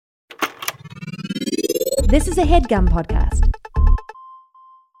This is a HeadGum podcast.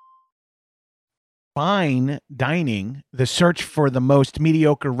 Fine Dining, the search for the most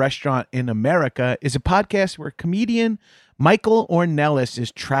mediocre restaurant in America, is a podcast where comedian Michael Ornelas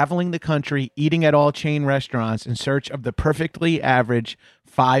is traveling the country, eating at all chain restaurants in search of the perfectly average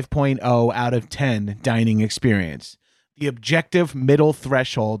 5.0 out of 10 dining experience, the objective middle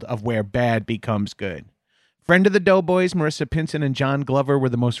threshold of where bad becomes good. Friend of the Doughboys, Marissa Pinson and John Glover were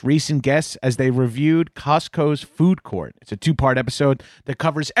the most recent guests as they reviewed Costco's food court. It's a two-part episode that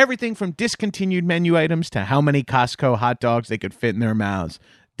covers everything from discontinued menu items to how many Costco hot dogs they could fit in their mouths.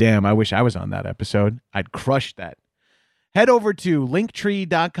 Damn, I wish I was on that episode. I'd crush that. Head over to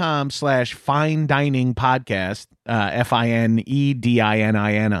linktree.com/fine dining podcast,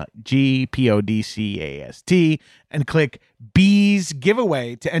 FINEDININGPODCAST, and click Bees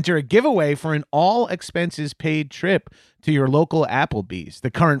Giveaway to enter a giveaway for an all expenses paid trip to your local Applebee's,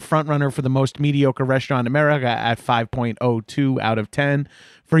 the current frontrunner for the most mediocre restaurant in America at 5.02 out of 10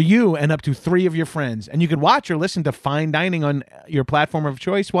 for you and up to 3 of your friends. And you can watch or listen to Fine Dining on your platform of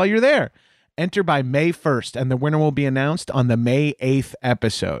choice while you're there. Enter by May 1st, and the winner will be announced on the May 8th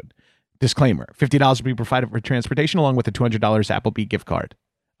episode. Disclaimer, $50 will be provided for transportation along with a $200 Applebee gift card.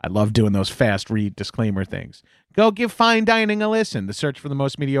 I love doing those fast read disclaimer things. Go give Fine Dining a listen. The search for the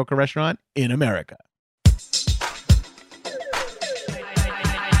most mediocre restaurant in America.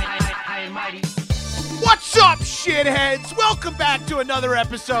 What's up, shitheads? Welcome back to another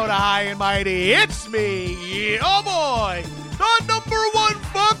episode of High and Mighty. It's me, oh boy, the number one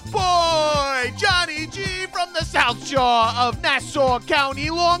fuckboy, Johnny G from the South Shore of Nassau County,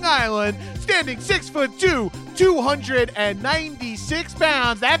 Long Island, standing 6'2", 296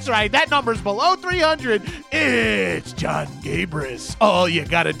 pounds. That's right, that number's below 300. It's John Gabris. All you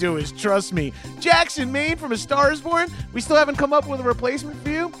gotta do is trust me. Jackson, Maine from A Star Is Born. We still haven't come up with a replacement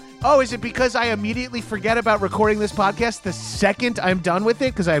for you? Oh, is it because I immediately forget about recording this podcast the second I'm done with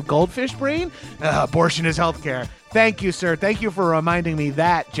it because I have goldfish brain? Abortion is healthcare. Thank you, sir. Thank you for reminding me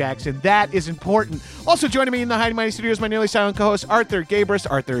that, Jackson. That is important. Also joining me in the High and Mighty studios, my nearly silent co-host, Arthur Gabris.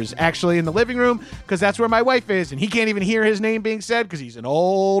 Arthur's actually in the living room because that's where my wife is, and he can't even hear his name being said because he's an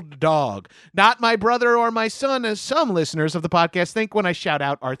old dog. Not my brother or my son, as some listeners of the podcast think when I shout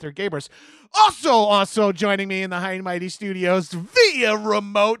out Arthur Gabris. Also joining me in the High and Mighty studios via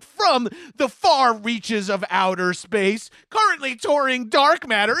remote from the far reaches of outer space, currently touring Dark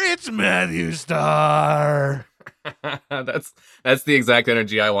Matter, it's Mathew Starr. That's the exact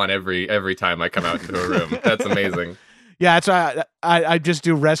energy I want every time I come out into a room. That's amazing. Yeah, that's why I just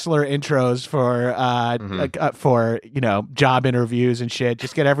do wrestler intros for for job interviews and shit.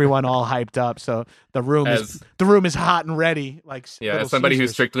 Just get everyone all hyped up so the room is hot and ready. Like as somebody who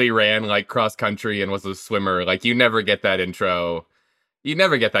strictly ran like cross country and was a swimmer, like you never get that intro. You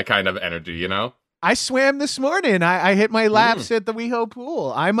never get that kind of energy, you know? I swam this morning. I hit my laps at the WeHo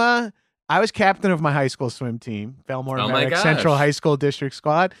pool. I was captain of my high school swim team, Belmore Merrick Central High School District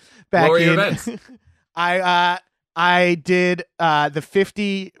Squad. What were your events? I did the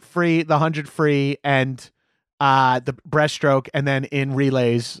 50 free, the 100 free, and the breaststroke, and then in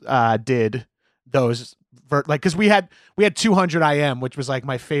relays did those because we had 200 IM, which was like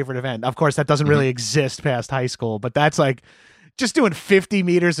my favorite event. Of course, that doesn't really exist past high school, but that's like just doing 50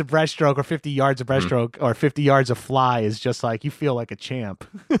 meters of breaststroke or 50 yards of breaststroke or 50 yards of fly is just like you feel like a champ.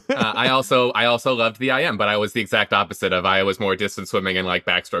 I also loved the IM, but I was the exact opposite of. I was more distance swimming and like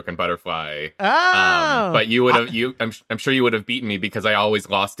backstroke and butterfly. Oh, but you would have I'm sure you would have beaten me because I always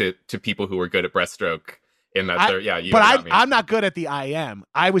lost it to people who were good at breaststroke. In that, I'm not good at the IM.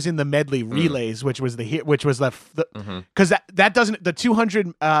 I was in the medley relays, which was because that doesn't the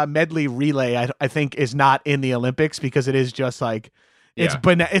 200 medley relay. I think is not in the Olympics because it is just like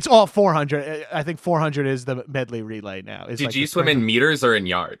it's all 400. I think 400 is the medley relay now. Did you swim in meters or in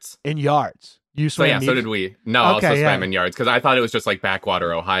yards? In yards. You swam. So did we. No, I also swam in yards because I thought it was just like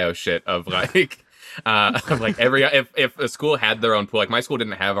backwater Ohio shit of like. Like if a school had their own pool, like my school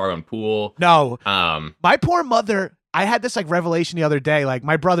didn't have our own pool. No. My poor mother, I had this like revelation the other day. Like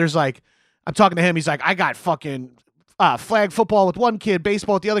my brother's like, I'm talking to him. He's like, I got fucking flag football with one kid,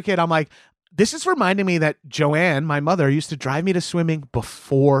 baseball with the other kid. I'm like, this is reminding me that Joanne, my mother, used to drive me to swimming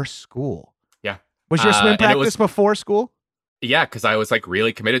before school. Yeah. Was your swim practice before school? Yeah, because I was like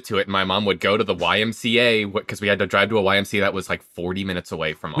really committed to it, and my mom would go to the YMCA because we had to drive to a YMCA that was like 40 minets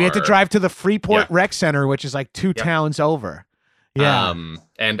away from. We had to drive to the Freeport Rec Center, which is like 2 towns over. Yeah.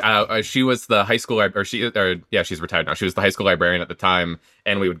 And she was the high school, she's retired now. She was the high school librarian at the time,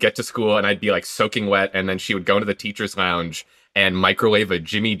 and we would get to school, and I'd be like soaking wet, and then she would go into the teacher's lounge and microwave a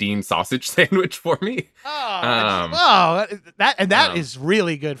Jimmy Dean sausage sandwich for me. That is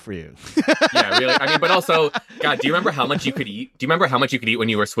really good for you. Yeah, really. I mean, but also, God, do you remember how much you could eat? Do you remember how much you could eat when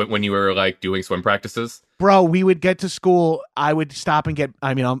you were like doing swim practices? Bro, we would get to school. I would stop and get.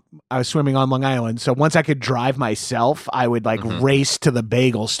 I was swimming on Long Island, so once I could drive myself, I would like race to the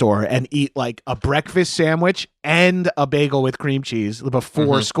bagel store and eat like a breakfast sandwich and a bagel with cream cheese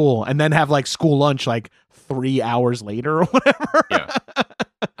before school, and then have like school lunch like 3 hours later or whatever. Yeah.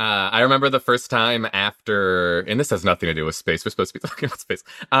 I remember the first time after, and this has nothing to do with space. We're supposed to be talking about space.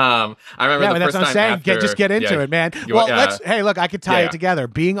 I remember the first time after. Just get into it, man. Hey, look, I could tie it together.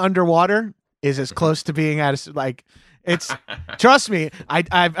 Being underwater is as close to being at like it's. Trust me,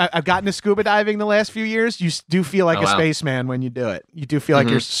 I've gotten to scuba diving the last few years. You do feel like a spaceman when you do it. You do feel like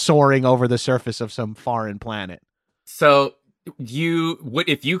you're soaring over the surface of some foreign planet. So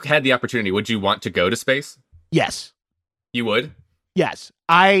if you had the opportunity, would you want to go to space? Yes. You would? Yes.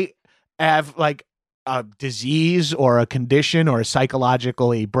 I have like a disease or a condition or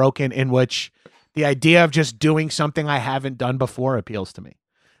psychologically broken in which the idea of just doing something I haven't done before appeals to me.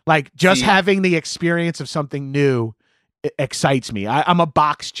 Like just having the experience of something new excites me. I'm a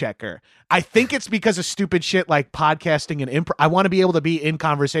box checker. I think it's because of stupid shit like podcasting and improv. I want to be able to be in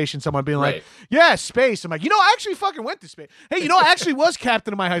conversation. Someone being like, yeah, space. I'm like, I actually fucking went to space. Hey, I actually was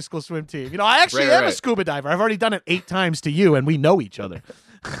captain of my high school swim team. I actually am a scuba diver. I've already done it 8 times to you and we know each other.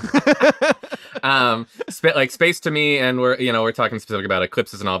 Like space to me, and we're talking specific about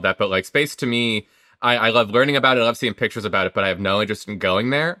eclipses and all of that, but like space to me, I love learning about it. I love seeing pictures about it, but I have no interest in going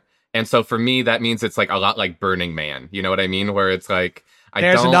there. And so for me, that means it's like a lot like Burning Man. You know what I mean? Where it's like,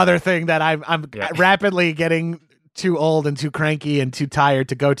 there's another thing that I'm rapidly getting too old and too cranky and too tired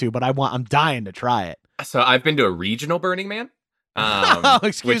to go to, but I'm dying to try it. So I've been to a regional Burning Man.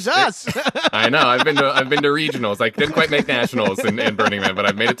 Excuse us. I know. I've been to regionals. I didn't quite make nationals in Burning Man, but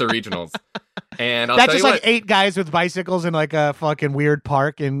I've made it to regionals. And that's just like 8 guys with bicycles in like a fucking weird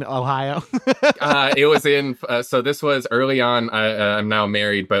park in Ohio. It was in. So this was early on. I'm now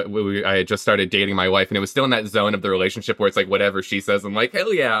married, but I had just started dating my wife, and it was still in that zone of the relationship where it's like whatever she says, I'm like,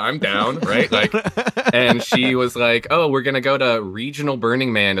 hell yeah, I'm down, right? Like, and she was like, oh, we're gonna go to regional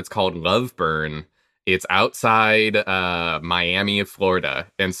Burning Man. It's called Love Burn. It's outside Miami, Florida.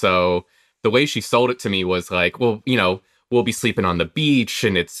 And so the way she sold it to me was like, well, we'll be sleeping on the beach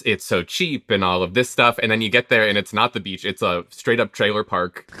and it's so cheap and all of this stuff. And then you get there and it's not the beach. It's a straight up trailer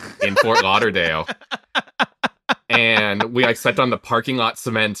park in Fort Lauderdale. And we like slept on the parking lot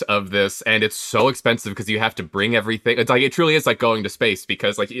cement of this, and it's so expensive because you have to bring everything. It's like, it truly is like going to space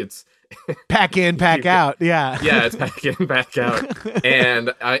because like it's pack in, pack out. Yeah. Yeah, it's pack in, pack out.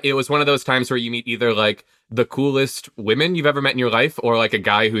 And it was one of those times where you meet either like the coolest women you've ever met in your life, or like a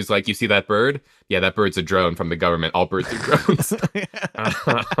guy who's like, you see that bird? Yeah, that bird's a drone from the government. All birds are drones.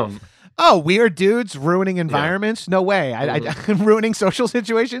 Oh, weird dudes ruining environments? Yeah. No way. I'm ruining social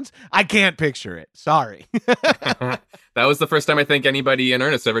situations? I can't picture it. Sorry. That was the first time I think anybody in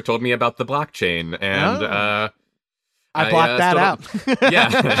earnest ever told me about the blockchain. And I blocked that out.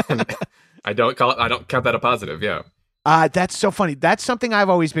 Yeah. I don't count that a positive. Yeah. That's so funny. That's something I've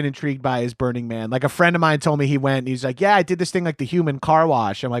always been intrigued by is Burning Man. Like a friend of mine told me he went and he's like, yeah, I did this thing like the human car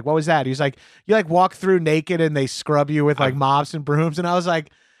wash. I'm like, what was that? He's like, you like walk through naked and they scrub you with like mops and brooms. And I was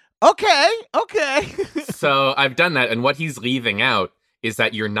like, okay. So I've done that. And what he's leaving out is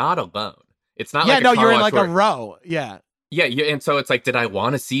that you're not alone. It's not like you're in like a row. Yeah. Yeah, and so it's like, did I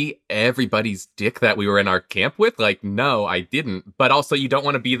want to see everybody's dick that we were in our camp with? Like, no, I didn't. But also, you don't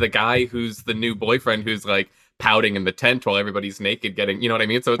want to be the guy who's the new boyfriend who's like pouting in the tent while everybody's naked getting, you know what I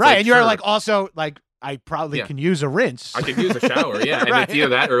mean? So it's right, and you're like also like, I probably can use a rinse. I could use a shower, yeah. And right. It's either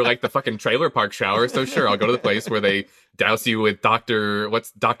that or like the fucking trailer park shower. So sure, I'll go to the place where they douse you with Dr.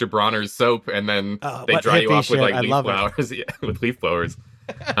 Bronner's soap, and then they dry you off with like leaf flowers. Yeah, with leaf blowers.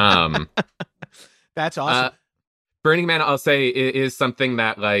 That's awesome. Burning Man, I'll say, is something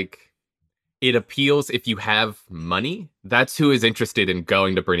that like it appeals if you have money. That's who is interested in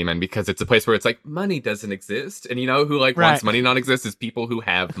going to Burning Man, because it's a place where it's like money doesn't exist, and you know who like wants money not exist is people who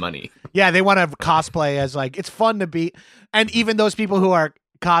have money. Yeah, they want to cosplay as like it's fun to be, and even those people who are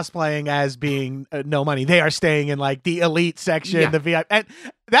cosplaying as being no money, they are staying in like the elite section, the VIP, and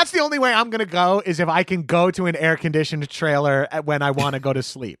that's the only way I'm gonna go is if I can go to an air conditioned trailer when I want to go to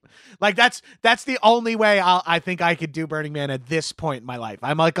sleep. Like that's the only way I think I could do Burning Man at this point in my life.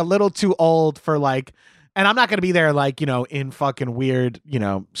 I'm like a little too old for like, and I'm not gonna be there like, you know, in fucking weird, you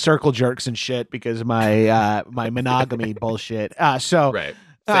know, circle jerks and shit because of my my monogamy bullshit. So right,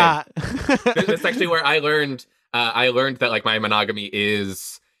 that's actually where I learned that like my monogamy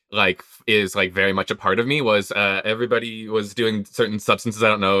is like is like very much a part of me was everybody was doing certain substances. I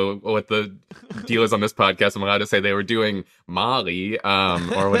don't know what the deal is on this podcast. I'm allowed to say they were doing Molly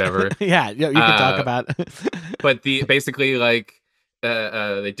or whatever. Yeah, you can talk about but basically like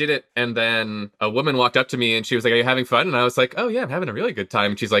they did it, and then a woman walked up to me and she was like, "Are you having fun?" And I was like, "Oh yeah, I'm having a really good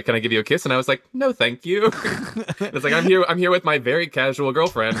time." And she's like, "Can I give you a kiss?" And I was like, "No, thank you." It's like I'm here with my very casual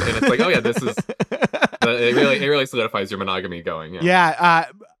girlfriend, and it's like, oh yeah, this is it really solidifies your monogamy going. Yeah,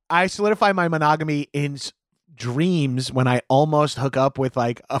 I solidify my monogamy in dreams when I almost hook up with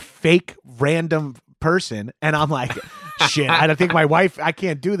like a fake random person, and I'm like, shit, I don't think my wife, I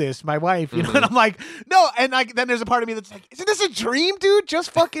can't do this, my wife, you know. And I'm like, no, and like then there's a part of me that's like, isn't this a dream, dude? Just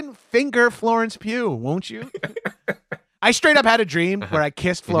fucking finger Florence Pugh, won't you? I straight up had a dream where I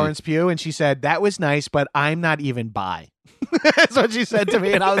kissed Florence Pugh, and she said, "That was nice, but I'm not even bi." That's what she said to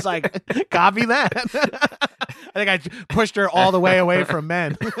me, and I was like, copy that. I think I pushed her all the way away from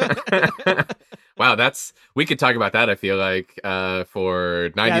men. Wow, we could talk about that, I feel like, for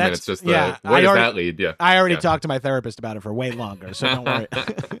 90 minutes. Just where does that lead? Yeah. I already talked to my therapist about it for way longer, so don't worry.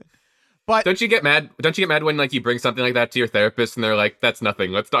 But don't you get mad? Don't you get mad when like you bring something like that to your therapist and they're like, "That's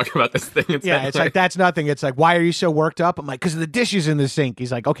nothing. Let's talk about this thing." Yeah, it's like, that's nothing. It's like, why are you so worked up? I'm like, because of the dishes in the sink.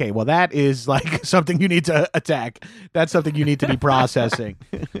 He's like, okay, well, that is like something you need to attack. That's something you need to be processing.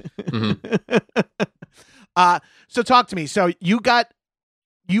 So talk to me. So you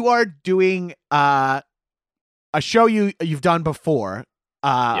are doing a show you've done before,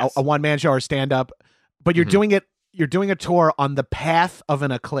 yes. a one-man show or stand-up, but you're doing it. You're doing a tour on the path of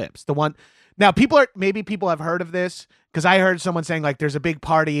an eclipse. The one now, people have heard of this because I heard someone saying like there's a big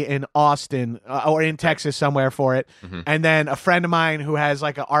party in Austin or in Texas somewhere for it, and then a friend of mine who has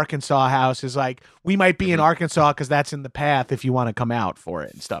like an Arkansas house is like, we might be in Arkansas because that's in the path if you want to come out for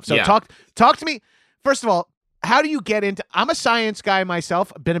it and stuff. So talk to me first of all. How do you get into? I'm a science guy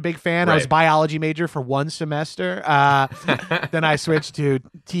myself. Been a big fan. Right. I was a biology major for one semester. Then I switched to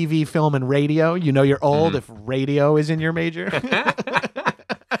TV, film, and radio. You know, you're old if radio is in your major.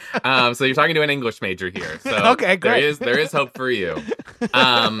 So you're talking to an English major here. So okay, great. There is hope for you.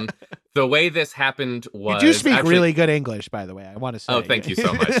 The way this happened was you do speak really good English, by the way. I want to say. Oh, thank you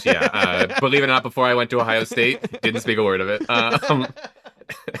so much. Yeah. Believe it or not, before I went to Ohio State, didn't speak a word of it.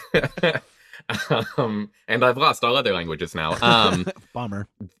 And I've lost all other languages now. Bummer.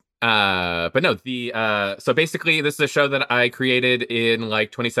 But no, so basically this is a show that I created in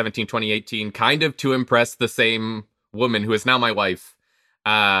like 2017, 2018, kind of to impress the same woman who is now my wife.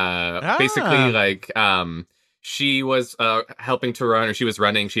 Basically like, she was, helping to run, or she was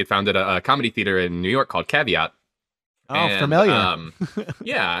running, she had founded a comedy theater in New York called Caveat. Oh, familiar.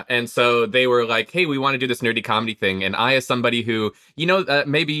 Yeah. And so they were like, "Hey, we want to do this nerdy comedy thing." And I, as somebody who,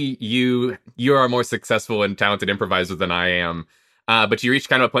 maybe you are a more successful and talented improviser than I am. But you reach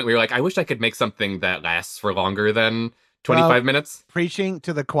kind of a point where you're like, I wish I could make something that lasts for longer than 25 minutes. Preaching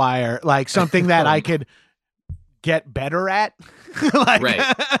to the choir, like something that I could get better at. Like...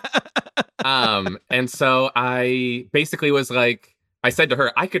 Right. And so I basically was like, I said to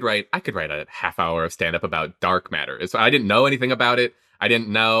her, I could write a half hour of stand up about dark matter. So I didn't know anything about it. I didn't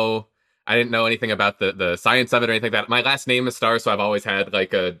know anything about the science of it or anything like that. My last name is Starr, so I've always had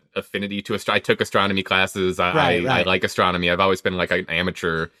like a affinity to I took astronomy classes. I like astronomy. I've always been like an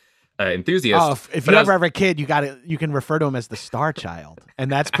amateur enthusiast. Oh, if you ever have a kid, you can refer to him as the Star Child,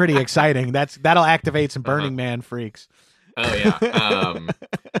 and that's pretty exciting. That'll activate some Burning Man freaks. Oh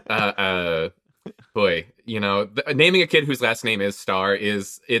yeah. Boy, naming a kid whose last name is Starr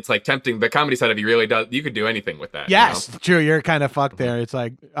it's like tempting. The comedy side of you really does. You could do anything with that. Yes, true. You're kind of fucked there. It's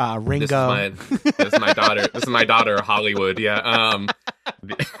like Ringo. This is my daughter. This is my daughter, Hollywood. Yeah.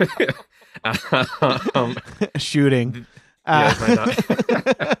 Shooting. Yeah, my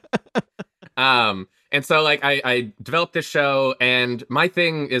daughter. And so like I developed this show, and my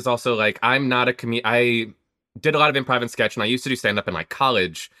thing is also like I'm not a comedian. I did a lot of improv and sketch, and I used to do stand up in like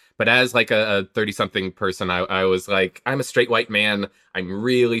college. But as like a 30-something person, I was like, I'm a straight white man. I'm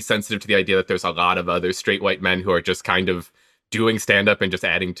really sensitive to the idea that there's a lot of other straight white men who are just kind of doing stand-up and just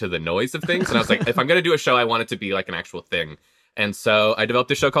adding to the noise of things. And I was like, if I'm going to do a show, I want it to be like an actual thing. And so I developed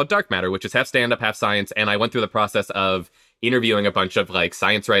a show called Dark Matter, which is half stand-up, half science. And I went through the process of interviewing a bunch of like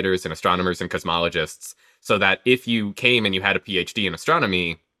science writers and astronomers and cosmologists, so that if you came and you had a PhD in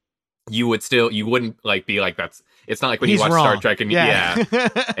astronomy, you wouldn't like be like, it's not like when you watch Star Trek and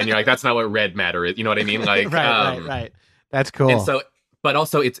and you're like, that's not what red matter is. You know what I mean? Like, right. That's cool. And so, but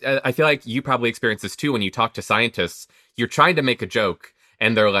also it's, I feel like you probably experience this too. When you talk to scientists, you're trying to make a joke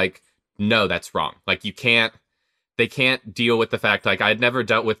and they're like, no, that's wrong. Like they can't deal with the fact, like I'd never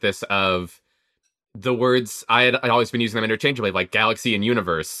dealt with this of, the words I'd always been using them interchangeably, like galaxy and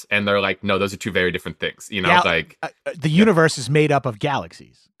universe, and they're like, no, those are two very different things. You know, the universe is made up of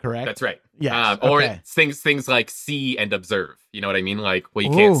galaxies, correct? That's right. Yes. Or okay. things like see and observe. You know what I mean? Like, well,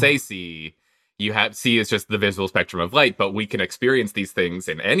 you can't say see. You have see is just the visual spectrum of light, but we can experience these things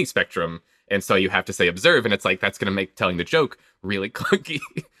in any spectrum, and so you have to say observe, and it's like that's going to make telling the joke really clunky.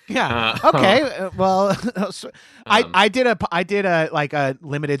 Yeah. Okay. Well, I did a like a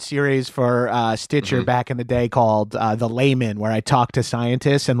limited series for Stitcher back in the day called The Layman, where I talked to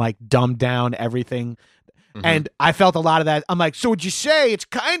scientists and like dumbed down everything. And I felt a lot of that. I'm like, so would you say it's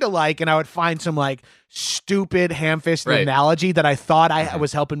kind of like, and I would find some like stupid ham-fisted analogy that I thought I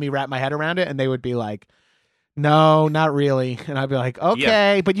was helping me wrap my head around it. And they would be like, no, not really. And I'd be like,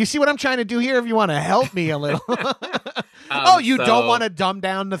 okay, but you see what I'm trying to do here if you want to help me a little. Don't want to dumb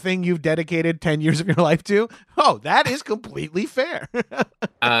down the thing you've dedicated 10 years of your life to? Oh, that is completely fair.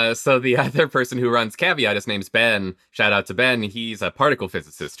 So the other person who runs Caveat, his name's Ben. Shout out to Ben. He's a particle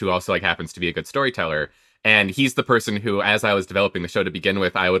physicist who also like happens to be a good storyteller. And he's the person who, as I was developing the show to begin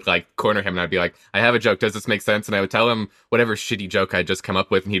with, I would like corner him and I'd be like, I have a joke. Does this make sense? And I would tell him whatever shitty joke I'd just come up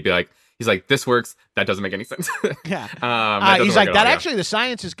with. And he'd be like, he's like, this works. That doesn't make any sense. Yeah. He's like, that actually, the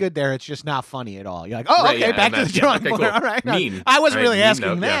science is good there. It's just not funny at all. You're like, oh, okay, back to the drawing board. Cool. All right. Mean. I wasn't really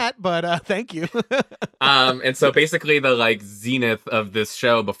asking that, but thank you. And so basically the like zenith of this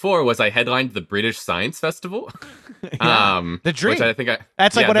show before was I headlined the British Science Festival. The dream. Which I think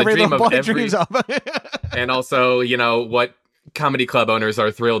that's like what every little boy dreams of. And also, you know, what comedy club owners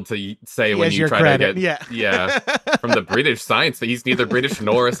are thrilled to say when you try to get from the British Science. He's neither British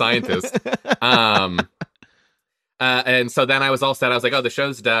nor a scientist. And so then I was all set. I was like, oh, the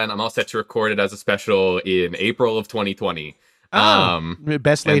show's done. I'm all set to record it as a special in April of 2020.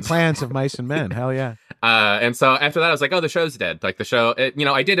 Best laid plans of mice and men. Hell yeah. And so after that, I was like, oh, the show's dead. Like the show,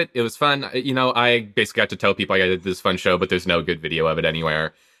 I did it. It was fun. I basically got to tell people I did this fun show, but there's no good video of it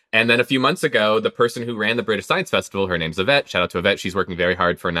anywhere. And then a few months ago, the person who ran the British Science Festival, her name's Yvette. Shout out to Yvette. She's working very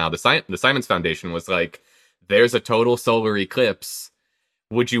hard for now. The Simons Foundation was like, there's a total solar eclipse.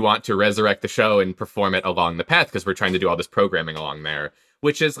 Would you want to resurrect the show and perform it along the path? Because we're trying to do all this programming along there,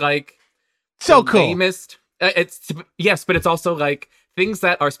 which is like so cool. Lamest. Yes, but it's also like things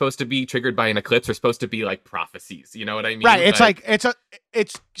that are supposed to be triggered by an eclipse are supposed to be like prophecies. You know what I mean? Right.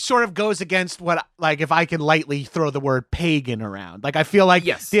 It's sort of goes against what, like, if I can lightly throw the word pagan around. Like, I feel like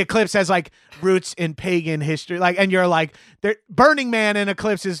the eclipse has like roots in pagan history. Like, and you're like, Burning Man and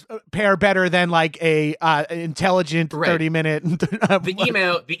eclipse is pair better than like a intelligent 30-minute.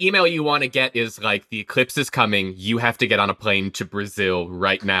 The email you want to get is like, the eclipse is coming. You have to get on a plane to Brazil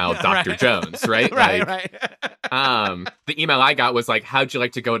right now, Dr. Jones. Right. Right. The email I got was like, how'd you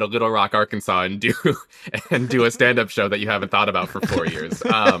like to go to Little Rock, Arkansas and do a stand-up show that you haven't thought about for 4 years?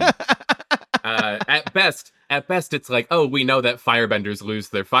 At best, it's like, oh, we know that firebenders lose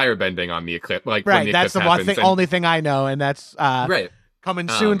their firebending on the eclipse. Like, when the that's eclipse the only thing I know, and that's right. Coming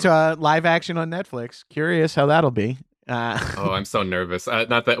soon to live action on Netflix. Curious how that'll be. Oh, I'm so nervous.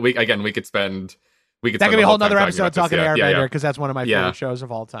 Not that we could spend. That could be a whole nother episode talking to Airbender, because that's one of my favorite shows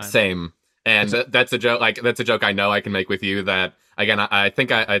of all time. Same. And that's a joke. Like, that's a joke I know I can make with you. That again, I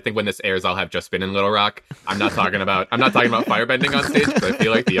think when this airs, I'll have just been in Little Rock. I'm not talking about firebending on stage, because I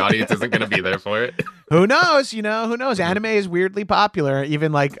feel like the audience isn't going to be there for it. Who knows? Who knows? Anime is weirdly popular,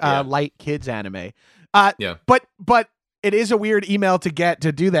 even like light kids anime. But it is a weird email to get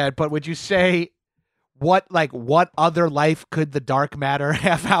to do that. But would you say what other life could the dark matter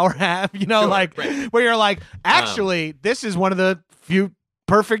half hour have? Where you're like, actually, this is one of the few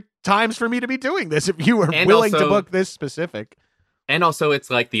perfect times for me to be doing this if you were willing to book this specific. And also, it's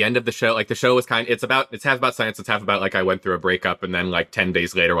like the end of the show. Like, the show was it's half about science, it's half about like I went through a breakup, and then like 10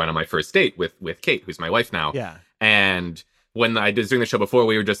 days later went on my first date with Kate, who's my wife now. Yeah. And when I was doing the show before,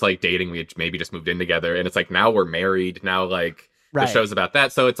 we were just like dating. We had maybe just moved in together, and it's like now we're married. Now like the show's about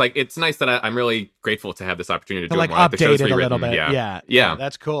that. So it's like, it's nice that I'm really grateful to have this opportunity to do like more. Update it a little bit. Yeah.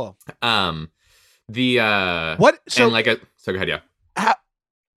 That's cool. So go ahead. Yeah.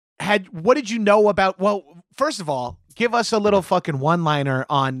 What did you know about? Well, first of all, give us a little fucking one-liner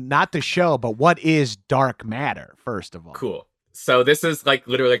on not the show, but what is dark matter, first of all. Cool. So this is like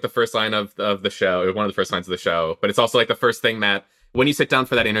literally like the first line of the show, or one of the first lines of the show, but it's also like the first thing that when you sit down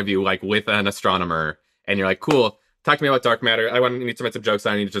for that interview, like with an astronomer, and you're like, cool, talk to me about dark matter. I need to write some jokes.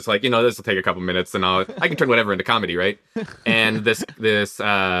 I need to just like, this will take a couple minutes, and I can turn whatever into comedy, right? And this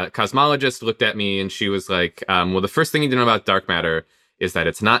cosmologist looked at me, and she was like, well, the first thing you need to know about dark matter is that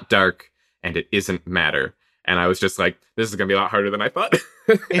it's not dark and it isn't matter. And I was just like, this is going to be a lot harder than I thought.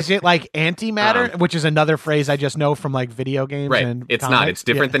 Is it like antimatter, which is another phrase I just know from like video games right. and It's comics? not. It's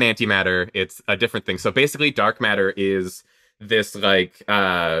different than antimatter. It's a different thing. So basically, dark matter is this like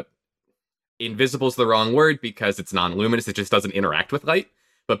invisible's the wrong word because it's non-luminous. It just doesn't interact with light.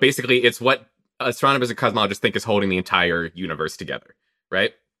 But basically, it's what astronomers and cosmologists think is holding the entire universe together,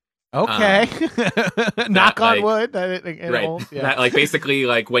 right? Okay. Knock on like, wood. Right. That, like, basically,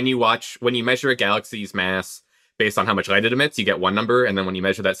 like, when you measure a galaxy's mass based on how much light it emits, you get one number, and then when you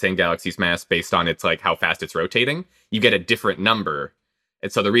measure that same galaxy's mass based on its, like, how fast it's rotating, you get a different number.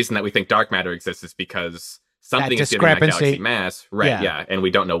 And so the reason that we think dark matter exists is because something is giving that galaxy mass, right, yeah, and we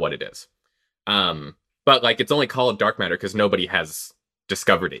don't know what it is. But, like, it's only called dark matter because nobody has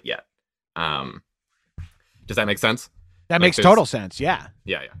discovered it yet. Does that make sense? That makes total sense, yeah.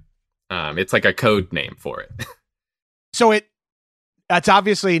 Yeah. It's like a code name for it. So that's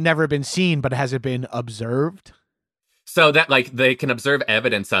obviously never been seen, but has it been observed? So that, like, they can observe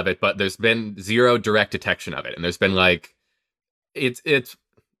evidence of it, but there's been zero direct detection of it. And there's been, like, this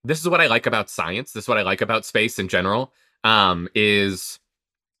is what I like about science. This is what I like about space in general, is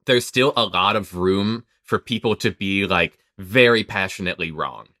there's still a lot of room for people to be, like, very passionately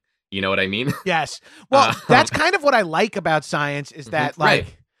wrong. You know what I mean? Yes. Well, that's kind of what I like about science is that, like,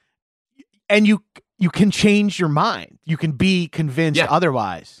 right. And you can change your mind. You can be convinced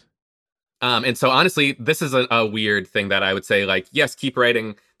otherwise. And so, honestly, this is a weird thing that I would say, like, yes, keep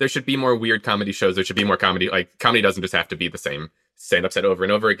writing. There should be more weird comedy shows. There should be more comedy. Like, comedy doesn't just have to be the same stand-up set over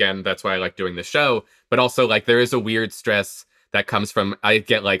and over again. That's why I like doing this show. But also, like, there is a weird stress that comes from, I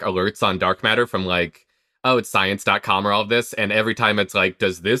get, like, alerts on dark matter from, like, oh, it's science.com or all of this. And every time it's like,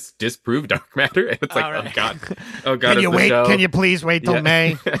 does this disprove dark matter? And it's like, right. Oh God. Can you wait? Show? Can you please wait till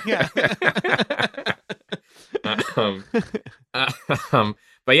May? Yeah.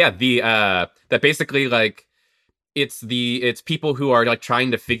 But yeah, that basically, like, it's people who are, like, trying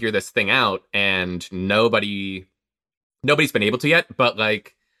to figure this thing out, and nobody's been able to yet. But,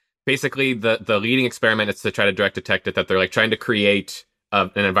 like, basically the leading experiment is to try to direct detect it, that they're, like, trying to create an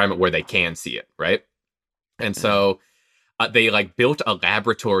environment where they can see it, right? And so they, like, built a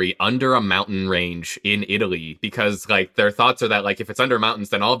laboratory under a mountain range in Italy because, like, their thoughts are that, like, if it's under mountains,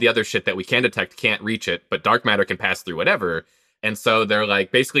 then all the other shit that we can detect can't reach it, but dark matter can pass through whatever. And so they're,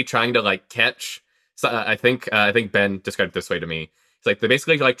 like, basically trying to, like, catch. So I think Ben described it this way to me. It's like they're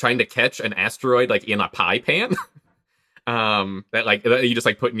basically, like, trying to catch an asteroid, like, in a pie pan. That, like, you just,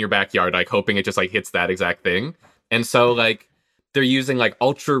 like, put in your backyard, like, hoping it just, like, hits that exact thing. And so, like, they're using, like,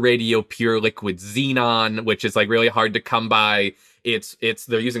 ultra radio pure liquid xenon, which is, like, really hard to come by.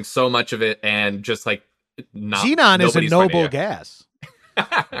 They're using so much of it, and just, like, xenon is a noble gas.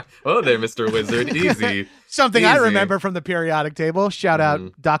 Oh, there, Mr. Wizard. Easy. Something I remember from the periodic table. Shout out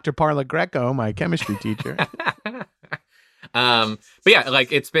Dr. Parla Greco, my chemistry teacher. But yeah,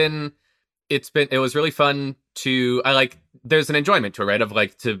 like, it was really fun there's an enjoyment to it, right? Of,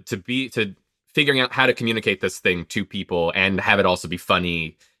 like, to figuring out how to communicate this thing to people and have it also be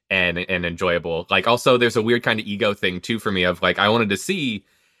funny and enjoyable. Like, also, there's a weird kind of ego thing too for me of, like, I wanted to see,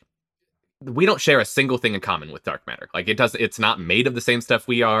 we don't share a single thing in common with dark matter. Like, it's not made of the same stuff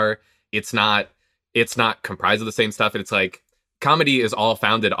we are. It's not comprised of the same stuff. And it's like, comedy is all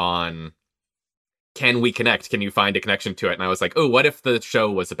founded on, can we connect? Can you find a connection to it? And I was like, oh, what if the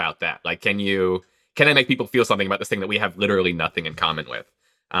show was about that? Like, can I make people feel something about this thing that we have literally nothing in common with?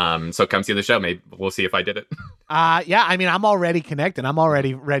 So come see the show. Maybe we'll see if I did it. Yeah, I mean, I'm already connected. I'm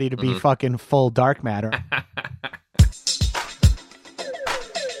already ready to be fucking full dark matter.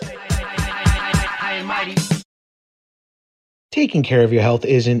 Taking care of your health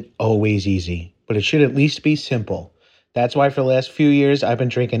isn't always easy, but it should at least be simple. That's why for the last few years, I've been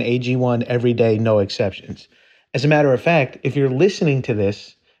drinking AG1 every day, no exceptions. As a matter of fact, if you're listening to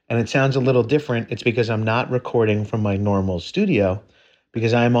this and it sounds a little different, it's because I'm not recording from my normal studio,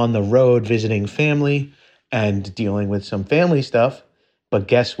 because I'm on the road visiting family and dealing with some family stuff. But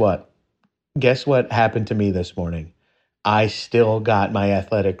guess what? Guess what happened to me this morning? I still got my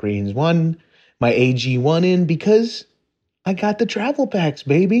Athletic Greens 1, my AG1 in, because I got the travel packs,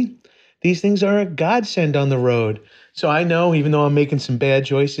 baby. These things are a godsend on the road. So I know, even though I'm making some bad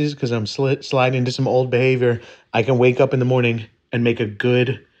choices because I'm sliding into some old behavior, I can wake up in the morning and make a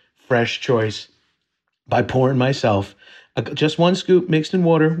good, fresh choice by pouring myself just one scoop mixed in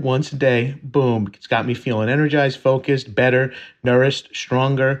water once a day. Boom. It's got me feeling energized, focused, better, nourished,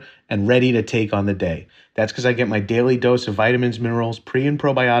 stronger, and ready to take on the day. That's because I get my daily dose of vitamins, minerals, pre and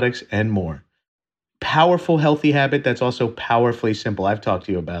probiotics, and more. Powerful, healthy habit that's also powerfully simple. I've talked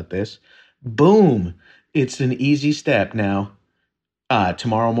to you about this. Boom. It's an easy step. Now,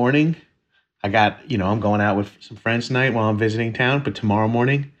 tomorrow morning, I got, I'm going out with some friends tonight while I'm visiting town, but tomorrow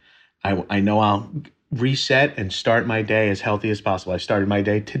morning, I know I'll reset and start my day as healthy as possible. I started my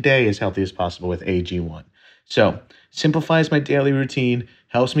day today as healthy as possible with AG1. So simplifies my daily routine,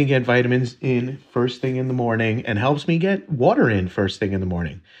 helps me get vitamins in first thing in the morning, and helps me get water in first thing in the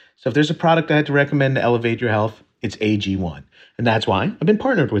morning. So if there's a product I had to recommend to elevate your health, it's AG1. And that's why I've been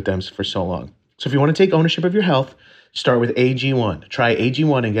partnered with them for so long. So if you want to take ownership of your health, start with AG1. Try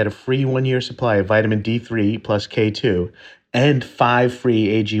AG1 and get a free 1-year supply of vitamin D3 plus K2 and 5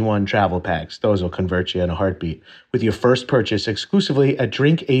 free AG1 travel packs. Those will convert you in a heartbeat with your first purchase exclusively at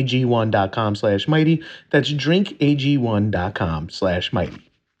drinkag1.com/mighty. That's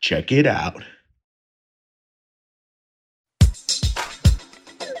drinkag1.com/mighty. Check it out.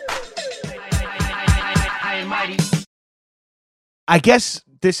 I guess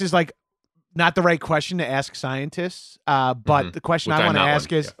this is like not the right question to ask scientists, but the question I want to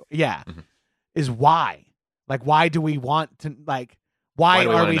ask is, is why? Like, why do we want to, like, why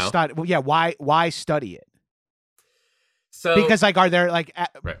are we studying? Well, yeah, why study it? So, because, like, are there, like,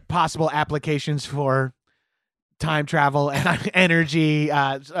 possible applications for time travel and energy,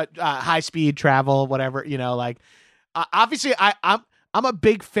 high-speed travel, whatever, like, obviously, I'm a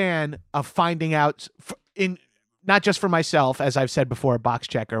big fan of finding out, not just for myself, as I've said before, box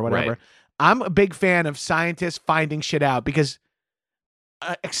check or whatever. Right. I'm a big fan of scientists finding shit out because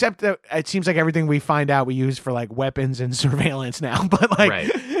except that it seems like everything we find out we use for like weapons and surveillance now. But like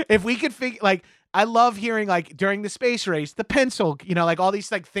if we could figure, like, I love hearing like during the space race, the pencil, like all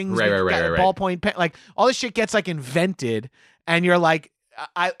these like things, ballpoint pen, like all this shit gets like invented. And you're like,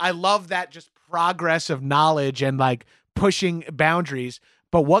 I love that just progress of knowledge and like pushing boundaries.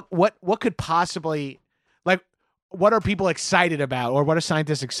 But what could possibly, like, what are people excited about, or what are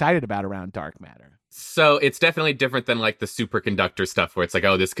scientists excited about around dark matter? So it's definitely different than like the superconductor stuff where it's like,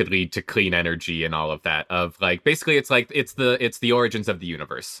 oh, this could lead to clean energy and all of that. Of like, basically, it's like it's the origins of the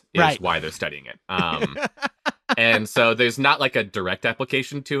universe is why they're studying it. And so there's not like a direct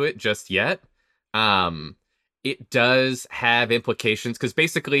application to it just yet. It does have implications because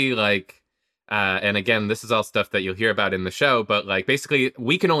basically, like, and again, this is all stuff that you'll hear about in the show, but like basically,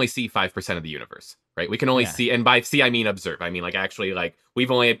 we can only see 5% of the universe, right? We can only see, and by see I mean observe. I mean like actually, like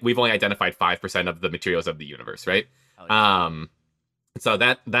we've only identified 5% of the materials of the universe, right? So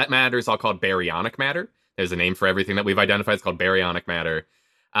that matter is all called baryonic matter. There's a name for everything that we've identified. It's called baryonic matter.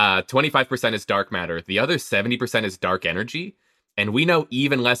 25% is dark matter. The other 70% is dark energy. And we know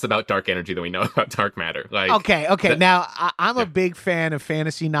even less about dark energy than we know about dark matter. Like, okay. Now I'm a big fan of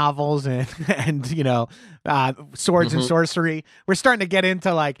fantasy novels and swords and sorcery. We're starting to get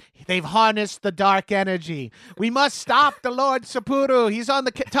into like they've harnessed the dark energy. We must stop the Lord Sapuru. He's on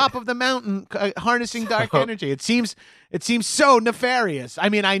the top of the mountain harnessing dark energy. It seems so nefarious. I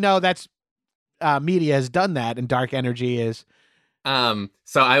mean, I know that's media has done that, and dark energy is. So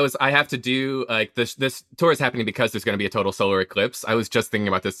I have to do like this tour is happening because there's going to be a total solar eclipse. I was just thinking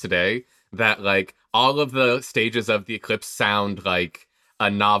about this today, that like all of the stages of the eclipse sound like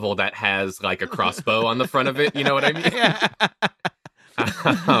a novel that has like a crossbow on the front of it. You know what I mean?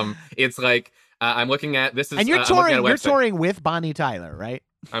 It's like, I'm looking at, this is, and you're touring with Bonnie Tyler, right?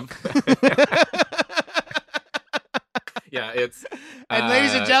 Yeah, it's... and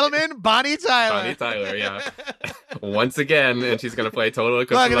ladies and gentlemen, Bonnie Tyler. Bonnie Tyler, yeah. Once again, and she's going to play Total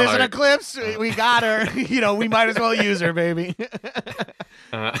Eclipse. Look, there's an eclipse. We got her. We might as well use her, baby.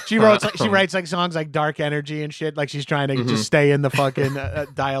 She writes like songs like Dark Energy and shit. Like she's trying to just stay in the fucking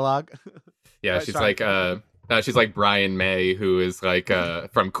dialogue. Yeah, she's like Brian May, who is like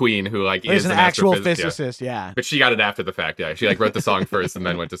from Queen, who like is an actual physicist, yeah. But she got it after the fact, yeah. She like wrote the song first and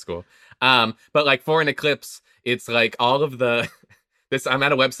then went to school. But like for an eclipse, it's like all of the I'm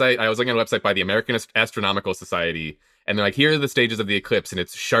at a website. I was looking at a website by the American Astronomical Society, and they're like, here are the stages of the eclipse, and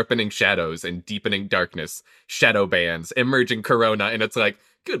it's sharpening shadows and deepening darkness, shadow bands, emerging corona, and it's like,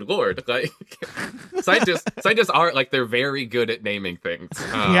 good lord, like scientists are like, they're very good at naming things.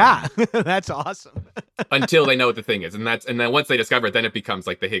 Yeah, that's awesome. Until they know what the thing is, and then once they discover it, then it becomes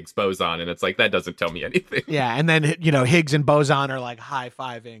like the Higgs boson, and it's like, that doesn't tell me anything. Yeah, and then Higgs and boson are like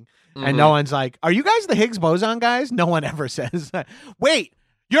high-fiving. And no one's like, are you guys the Higgs boson guys? No one ever says that. Wait,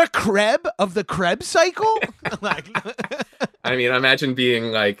 you're Krebs of the Krebs cycle? Like, I mean, imagine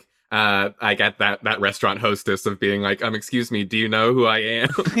being like, I get that restaurant hostess of being like, excuse me, do you know who I am?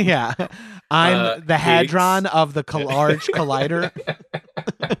 Yeah. I'm the Hadron of the Large Collider.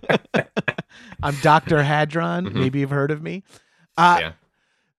 I'm Dr. Hadron. Maybe you've heard of me. Yeah.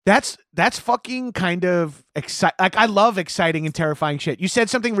 That's fucking kind of exciting. Like, I love exciting and terrifying shit. You said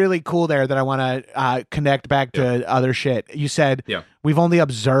something really cool there that I want to connect back to other shit. You said we've only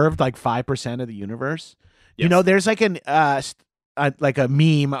observed like 5% of the universe. Yes. You know, there's like like a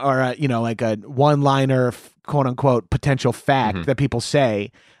meme or like a one-liner, quote unquote, potential fact that people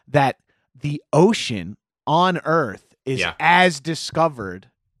say that the ocean on Earth is as discovered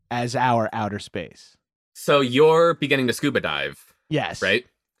as our outer space. So you're beginning to scuba dive. Yes. Right?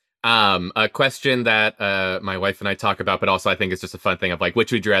 A question that my wife and I talk about, but also I think it's just a fun thing of like,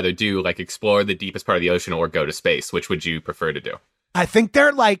 which would you rather do? Like explore the deepest part of the ocean or go to space? Which would you prefer to do? I think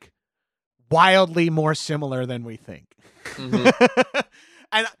they're like wildly more similar than we think.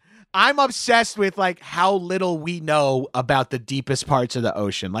 And I'm obsessed with like how little we know about the deepest parts of the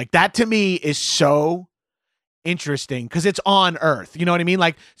ocean. Like that to me is so interesting because it's on Earth. You know what I mean?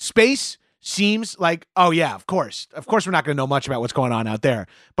 Like space seems like, oh yeah, of course we're not going to know much about what's going on out there,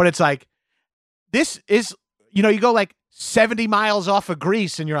 but it's like, this is, you go like 70 miles off of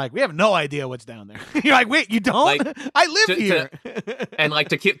Greece and you're like, we have no idea what's down there. You're like, wait, you don't? Like, I live here. And like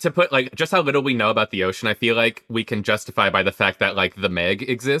to put like just how little we know about the ocean, I feel like we can justify by the fact that like The Meg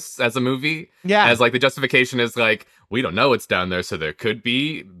exists as a movie. Yeah. As like the justification is like, we don't know what's down there, so there could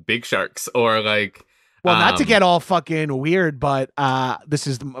be big sharks or like, well, not to get all fucking weird, but this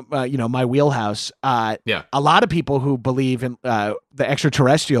is my wheelhouse. A lot of people who believe in the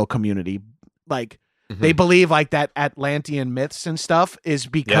extraterrestrial community, like they believe like that Atlantean myths and stuff is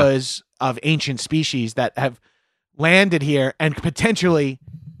because of ancient species that have landed here and potentially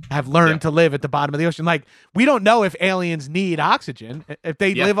have learned to live at the bottom of the ocean. Like, we don't know if aliens need oxygen. If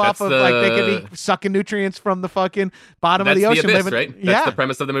they live off of like, they could be sucking nutrients from the fucking bottom of the ocean. The Abyss, right? That's the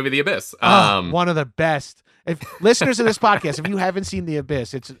premise of the movie The Abyss. One of the best. If listeners of this podcast, if you haven't seen The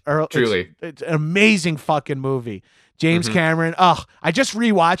Abyss, it's an amazing fucking movie. James Cameron. I just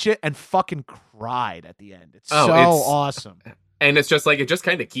rewatched it and fucking cried at the end. It's awesome. And it's just like, it just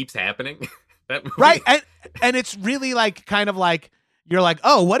kind of keeps happening. That movie. Right. And it's really like, kind of like, you're like,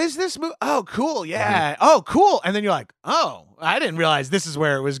 oh, what is this movie? Oh, cool. Yeah. Oh, cool. And then you're like, oh, I didn't realize this is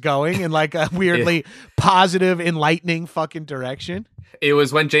where it was going in like a weirdly positive, enlightening fucking direction. It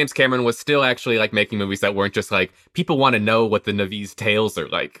was when James Cameron was still actually like making movies that weren't just like, people want to know what the Navi's tales are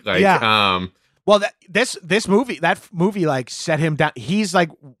like. Well, that movie like set him down. He's like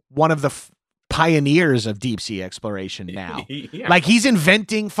one of the pioneers of deep sea exploration now. Like he's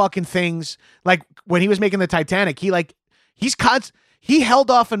inventing fucking things. Like when he was making the Titanic, he held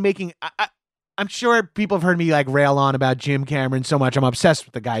off on making. I'm sure people have heard me like rail on about Jim Cameron so much. I'm obsessed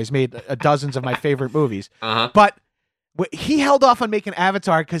with the guy. He's made dozens of my favorite movies. But he held off on making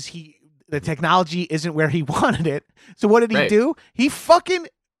Avatar because the technology isn't where he wanted it. So what did he do? He fucking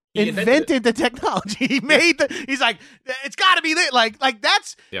invented the technology. He made he's like, it's got to be lit. Like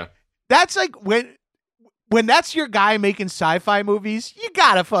that's like when that's your guy making sci-fi movies, you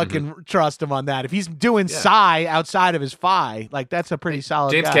gotta fucking trust him on that. If he's doing sci outside of his fi, like that's a pretty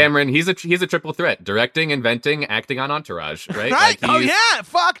solid James guy. Cameron, he's a triple threat: directing, inventing, acting on Entourage. Right? Right? Like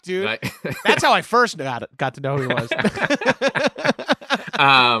fuck, dude. Like, that's how I first got to know who he was.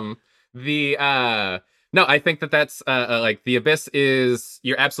 No, I think that's like The Abyss is.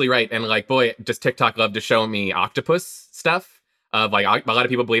 You're absolutely right, and like, boy, just TikTok loved to show me octopus stuff. Like a lot of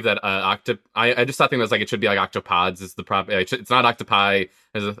people believe that I just thought thing was like it should be like octopods is the problem. It's not octopi.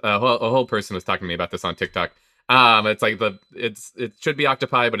 There's a whole person was talking to me about this on TikTok. It's like it should be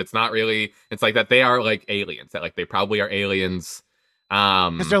octopi, but it's not really. It's like that they are like aliens. That like they probably are aliens.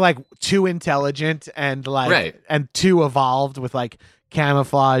 Because they're like too intelligent and like and too evolved with like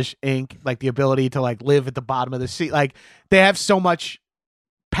camouflage ink, like the ability to like live at the bottom of the sea. Like they have so much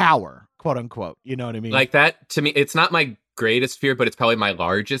power, quote unquote. You know what I mean? Like that to me, it's not my greatest fear, but it's probably my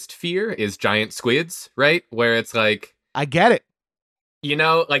largest fear is giant squids, right? Where it's like, I get it. You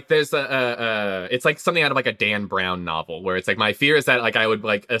know, like there's it's like something out of like a Dan Brown novel where it's like my fear is that like I would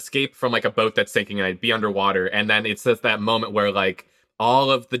like escape from like a boat that's sinking and I'd be underwater, and then it's just that moment where like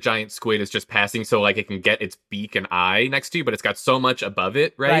all of the giant squid is just passing so like it can get its beak and eye next to you, but it's got so much above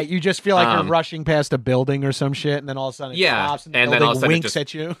it, right? Right, you just feel like you're rushing past a building or some shit, and then all of a sudden it stops and the building winks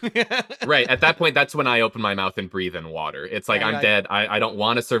at you. Right, at that point, that's when I open my mouth and breathe in water. It's like, I'm dead. I don't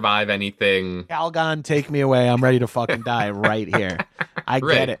want to survive anything. Calgon, take me away. I'm ready to fucking die right here. I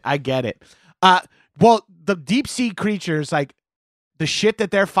get it. Well, the deep sea creatures, like the shit that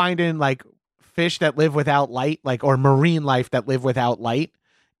they're finding, like fish that live without light, like, or marine life that live without light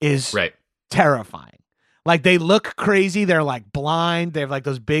is terrifying. Like they look crazy. They're like blind. They have like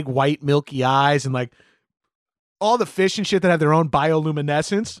those big white milky eyes, and like all the fish and shit that have their own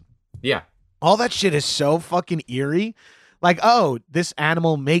bioluminescence. Yeah. All that shit is so fucking eerie. like, oh, this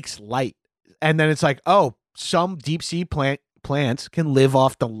animal makes light. And then it's like, oh, some deep sea plants can live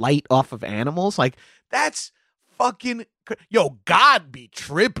off the light off of animals. Like, that's fucking, yo, God be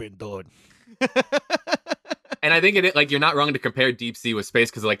tripping, dude. And I think like you're not wrong to compare deep sea with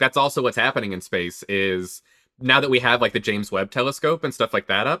space, because like that's also what's happening in space is now that we have like the James Webb telescope and stuff like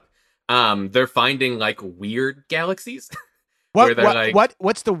that up, they're finding like weird galaxies.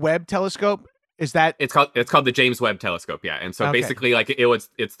 What's the Webb telescope? Is that it's called the James Webb telescope, yeah. And so basically like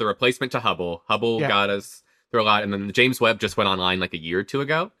it's the replacement to Hubble. Hubble got us through a lot, and then the James Webb just went online like a year or two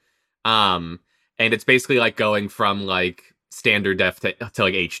ago. And it's basically like going from like standard def to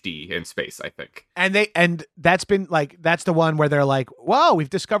like HD in space, I think. And that's been like, that's the one where they're like, whoa, we've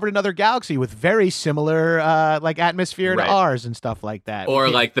discovered another galaxy with very similar like atmosphere to ours and stuff like that. Or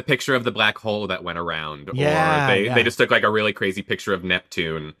like the picture of the black hole that went around. Or they just took like a really crazy picture of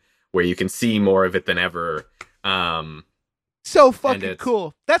Neptune where you can see more of it than ever. So fucking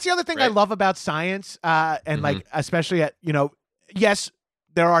cool. That's the other thing I love about science. And like, especially at, yes,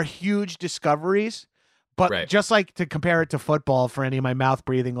 there are huge discoveries. But just like to compare it to football for any of my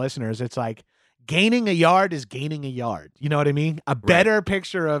mouth-breathing listeners, it's like gaining a yard is gaining a yard. You know what I mean? A better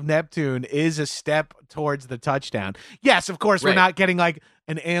picture of Neptune is a step towards the touchdown. Yes, of course, we're not getting like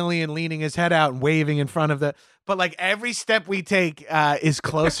an alien leaning his head out and waving in front of the... But like every step we take is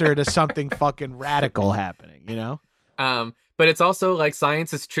closer to something fucking radical happening, you know? But it's also like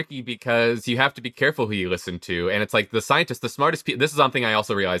science is tricky because you have to be careful who you listen to. And it's like the scientists, the smartest people... This is something I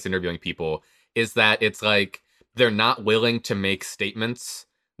also realized interviewing people, is that it's like they're not willing to make statements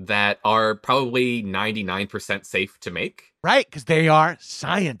that are probably 99% safe to make. Right, because they are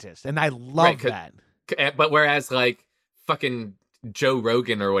scientists, and I love that. But whereas like fucking Joe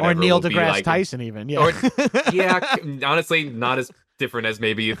Rogan or whatever, or Neil deGrasse Tyson even, honestly, not as different as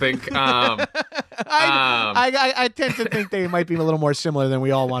maybe you think. I tend to think they might be a little more similar than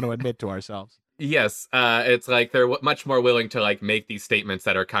we all want to admit to ourselves. Yes, it's like they're much more willing to like make these statements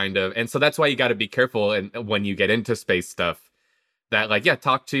that are kind of, and so that's why you got to be careful. And when you get into space stuff, that like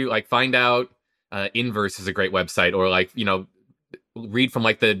talk to like find out. Inverse is a great website, or like read from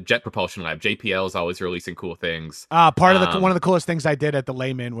like the Jet Propulsion Lab. JPL is always releasing cool things. One of the coolest things I did at the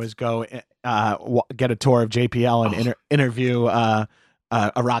Layman was go get a tour of JPL and interview a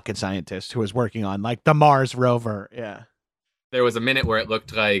rocket scientist who was working on like the Mars rover. Yeah. There was a minute where it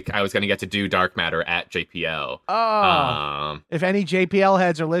looked like I was going to get to do dark matter at JPL. Oh, if any JPL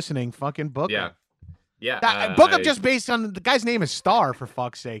heads are listening, fucking book them. Yeah. Book them just based on the guy's name is Starr, for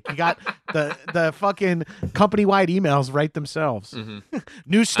fuck's sake. You got the fucking company-wide emails right themselves. Mm-hmm.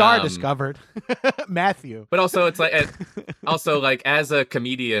 New star discovered. Mathew. But also it's like, as a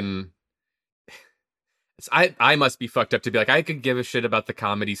comedian, I must be fucked up to be like, I could give a shit about the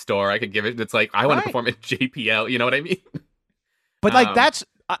Comedy Store. I could give it, it's like, I want to perform at JPL. You know what I mean? But like that's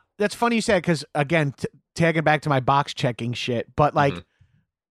funny you said, because again, tagging back to my box checking shit. But like,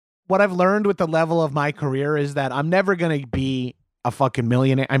 what I've learned with the level of my career is that I'm never gonna be a fucking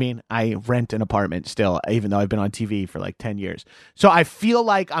millionaire. I mean, I rent an apartment still, even though I've been on TV for like 10 years. So I feel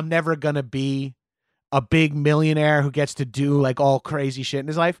like I'm never gonna be a big millionaire who gets to do like all crazy shit in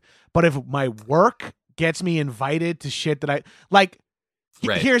his life. But if my work gets me invited to shit that I like,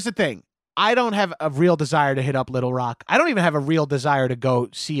 here's the thing. I don't have a real desire to hit up Little Rock. I don't even have a real desire to go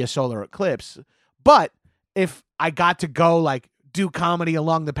see a solar eclipse. But if I got to go like do comedy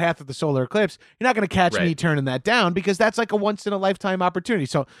along the path of the solar eclipse, you're not going to catch me turning that down, because that's like a once in a lifetime opportunity.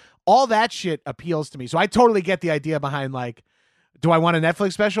 So all that shit appeals to me. So I totally get the idea behind like, do I want a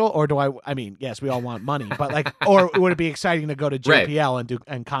Netflix special, or do I mean, yes, we all want money, but like, or would it be exciting to go to JPL and do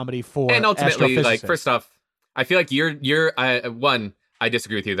comedy for, and ultimately, like, first off, I feel like you're I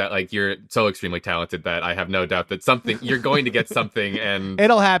disagree with you that like you're so extremely talented that I have no doubt that you're going to get something, and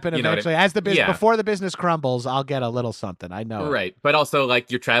it'll happen eventually. As the business before the business crumbles, I'll get a little something. I know, right? But also like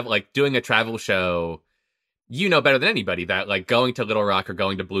doing a travel show, you know better than anybody that like going to Little Rock or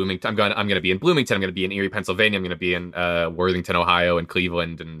going to Bloomington. I'm going to be in Bloomington. I'm going to be in Erie, Pennsylvania. I'm going to be in Worthington, Ohio, and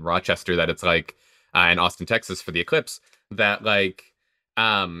Cleveland and Rochester. That it's like and Austin, Texas for the eclipse. That like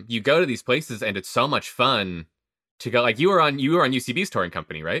you go to these places and it's so much fun. To go, like you were on UCB's touring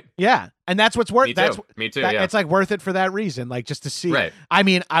company, right? Yeah, and that's what's worth. Me too. Yeah, it's like worth it for that reason, like just to see. Right. I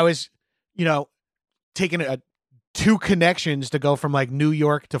mean, I was, taking 2 connections to go from like New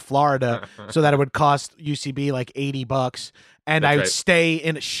York to Florida, so that it would cost UCB like $80, and I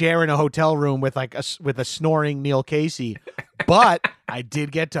would share in a hotel room with like with a snoring Neil Casey. But I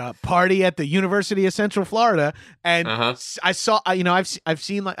did get to party at the University of Central Florida, and I saw, I've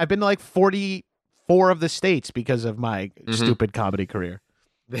seen like I've been to like 44 of the states because of my stupid comedy career.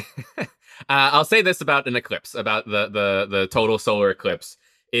 I'll say this about an eclipse, about the total solar eclipse,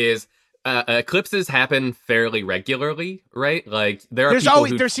 is eclipses happen fairly regularly, right? Like there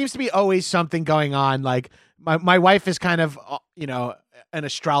seems to be always something going on. Like my wife is kind of, an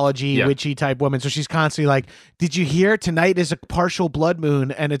astrology witchy type woman. So she's constantly like, did you hear tonight is a partial blood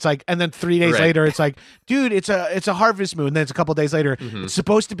moon? And it's like, and then 3 days later, it's like, dude, it's a harvest moon. Then it's a couple days later. It's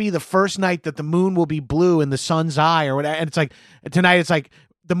supposed to be the first night that the moon will be blue in the sun's eye or whatever. And it's like, tonight it's like,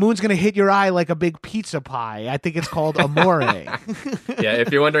 the moon's going to hit your eye like a big pizza pie. I think it's called amore. Yeah, if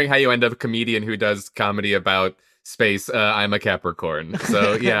you're wondering how you end up a comedian who does comedy about space, I'm a Capricorn.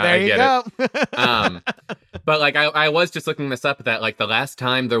 So yeah, there I you get go. it. But like I was just looking this up, that like the last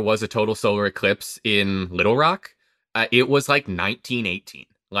time there was a total solar eclipse in Little Rock, it was like 1918.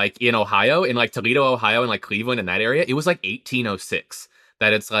 Like in Ohio, in like Toledo, Ohio, and like Cleveland, in that area, it was like 1806.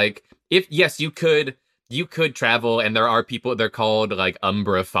 That it's like, you could travel, and there are people, they're called like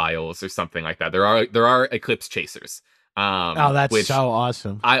Umbrophiles or something like that. There are eclipse chasers. That's so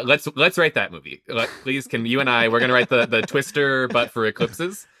awesome. Let's write that movie. Please, can you and we're gonna write the Twister, but for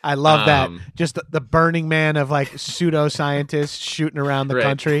eclipses. I love that. Just the Burning Man of like pseudoscientists shooting around the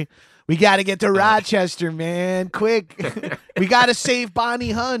country. We got to get to Rochester, man, quick. We got to save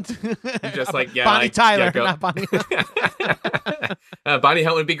Bonnie Hunt. Just like, Bonnie Tyler, not Bonnie Hunt. Bonnie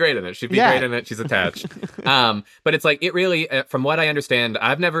Hunt would be great in it. She'd be great in it. She's attached. But it's like, it really, from what I understand,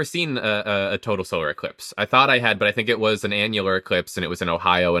 I've never seen a total solar eclipse. I thought I had, but I think it was an annular eclipse, and it was in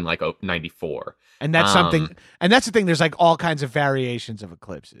Ohio in like 94. And that's something, and that's the thing, there's like all kinds of variations of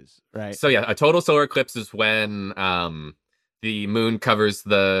eclipses, right? So yeah, a total solar eclipse is when the moon covers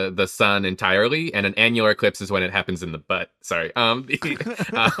the sun entirely, and an annular eclipse is when it happens in the butt. Sorry.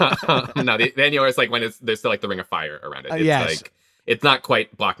 The annular is like when there's still like the ring of fire around it. It's like, it's not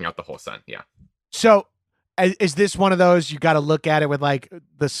quite blocking out the whole sun. Yeah. So is this one of those, you got to look at it with like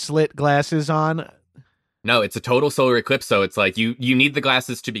the slit glasses on? No, it's a total solar eclipse. So it's like you need the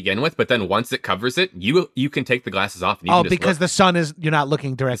glasses to begin with, but then once it covers it, you can take the glasses off. And you can just because look. the sun is, you're not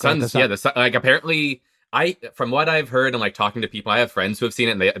looking directly at the sun. Yeah, the sun, like apparently, from what I've heard and like talking to people, I have friends who have seen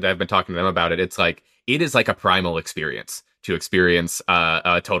it, and I've been talking to them about it. It's like, it is like a primal experience to experience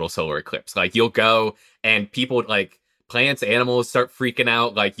a total solar eclipse. Like you'll go, and people like plants, animals start freaking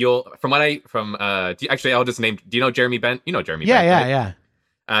out. Like actually, I'll just name. Do you know Jeremy Bent? You know Jeremy Bent, right?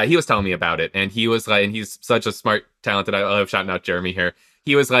 Yeah. He was telling me about it, and he was like, and he's such a smart, talented. I love shouting out Jeremy here.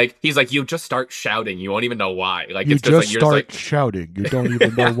 He's like, you just start shouting. You won't even know why. Like you it's just like you're start shouting. You don't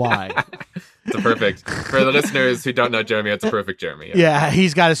even know why. It's a perfect, for the listeners who don't know Jeremy, it's a perfect Jeremy. Yeah,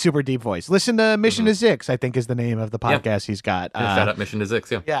 he's got a super deep voice. Listen to Mission to Zix, I think is the name of the podcast he's got. Shout out Mission to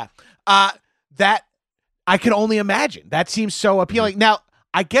Zix, Yeah. That I can only imagine. That seems so appealing. Now,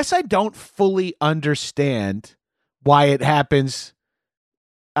 I guess I don't fully understand why it happens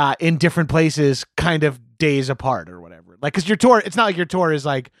in different places kind of days apart or whatever. Like, because your tour, it's not like your tour is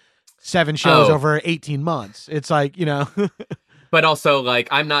like 7 shows over 18 months. It's like, But also, like,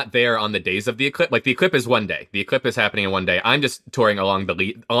 I'm not there on the days of the eclipse. Like, the eclipse is one day. The eclipse is happening in one day. I'm just touring along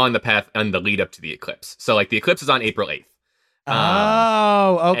the path and the lead up to the eclipse. So, like, the eclipse is on April 8th.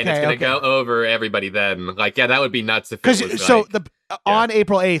 Okay. And it's going to go over everybody then. Like, yeah, that would be nuts if it was so on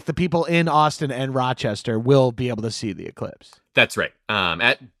April 8th, the people in Austin and Rochester will be able to see the eclipse. That's right.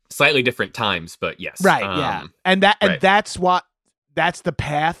 At slightly different times, but yes. Right, yeah. And that's the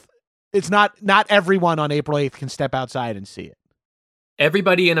path. It's not everyone on April 8th can step outside and see it.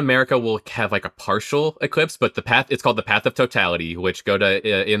 Everybody in America will have like a partial eclipse, but it's called the Path of Totality, which go to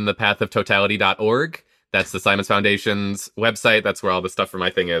inthepathof.totality.org. That's the Simons Foundation's website. That's where all the stuff for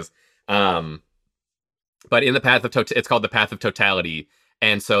my thing is. But in the it's called the Path of Totality.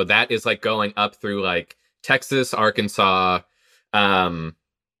 And so that is like going up through like Texas, Arkansas, I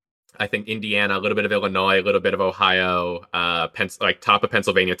think Indiana, a little bit of Illinois, a little bit of Ohio, like top of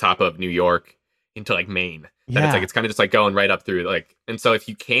Pennsylvania, top of New York, into like Maine. That it's kind of just like going right up through like, and so if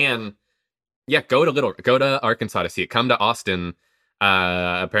you can, go to Arkansas to see it. Come to Austin.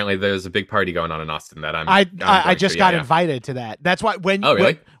 Apparently there's a big party going on in Austin that I just got invited to that. That's why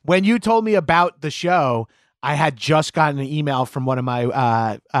when you told me about the show, I had just gotten an email from one of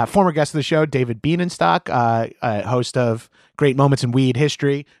my former guests of the show, David Bienenstock, host of Great Moments in Weed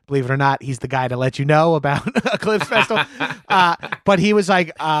History. Believe it or not, he's the guy to let you know about Eclipse Festival. But he was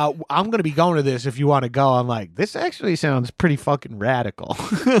like, I'm going to be going to this if you want to go. I'm like, this actually sounds pretty fucking radical.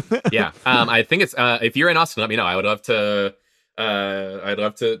 Yeah. I think it's, if you're in Austin, let me know. I would love to, I'd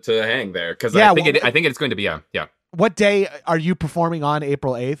love to hang there. Cause I think it's going to be, yeah. What day are you performing on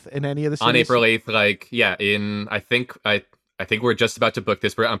April 8th in any of the cities? On April 8th, like, yeah, I I think we're just about to book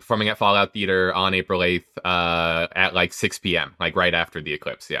this. I'm performing at Fallout Theater on April 8th at like 6 p.m., like right after the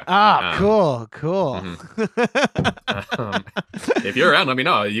Eclipse. Yeah. Cool. If you're around, let me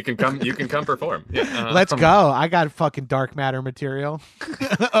know. You can come perform. Yeah. Let's go. I got fucking dark matter material.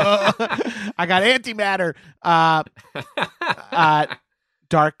 I got antimatter.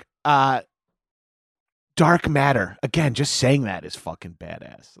 Dark matter. Again, just saying that is fucking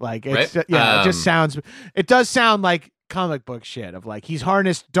badass. Like, it's right? it does sound like comic book shit of like, he's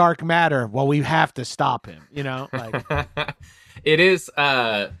harnessed dark matter. Well, we have to stop him, like. It is,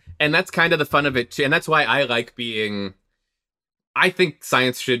 and that's kind of the fun of it too. And that's why I like being, I think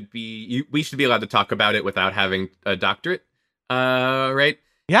science we should be allowed to talk about it without having a doctorate. Right.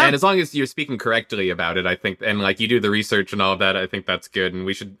 Yeah. And as long as you're speaking correctly about it, I think, and like you do the research and all of that, I think that's good. And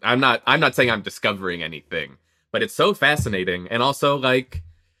we should, I'm not saying I'm discovering anything, but it's so fascinating. And also like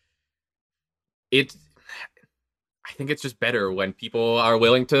I think it's just better when people are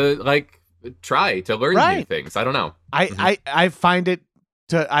willing to like try to learn new things. I don't know. I find it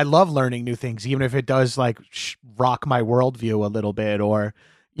I love learning new things, even if it does like rock my worldview a little bit, or,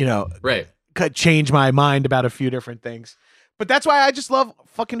 could change my mind about a few different things. But that's why I just love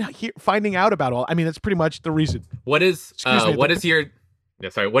fucking finding out about all. I mean, that's pretty much the reason. What is your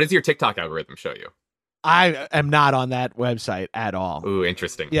TikTok algorithm show you? I am not on that website at all. Ooh,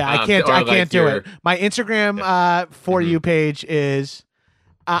 interesting. Yeah, I can't do it. My Instagram for you page is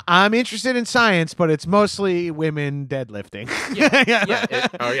I'm interested in science, but it's mostly women deadlifting.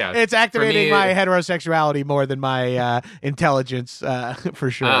 It's activating my heterosexuality more than my intelligence,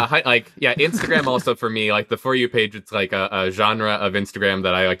 for sure. Instagram also for me, like the For You page, it's like a genre of Instagram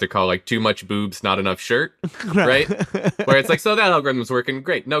that I like to call like too much boobs, not enough shirt, right? Where it's like, so that algorithm's working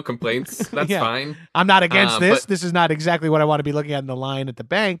great, no complaints, that's fine. I'm not against this. This is not exactly what I want to be looking at in the line at the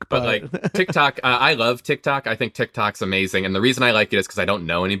bank. But like TikTok, I love TikTok. I think TikTok's amazing, and the reason I like it is because I don't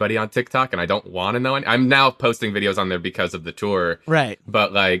know anybody on TikTok, and I don't want to know any. I'm now posting videos on there because of the tour, right?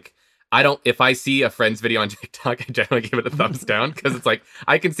 But like, if I see a friend's video on TikTok, I generally give it a thumbs down, because it's like,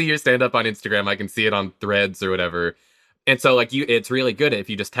 I can see your stand up on Instagram, I can see it on Threads or whatever, and so like it's really good if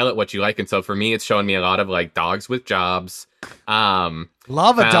you just tell it what you like. And so for me, it's showing me a lot of like dogs with jobs. Love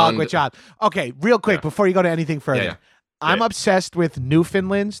a dog with jobs. Okay, real quick before you go to anything further. Yeah. I'm obsessed with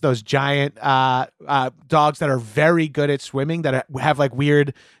Newfoundlands, those giant dogs that are very good at swimming, that have like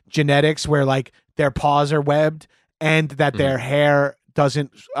weird genetics where like their paws are webbed, and that their hair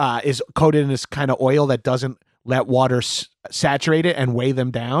is coated in this kind of oil that doesn't let water saturate it and weigh them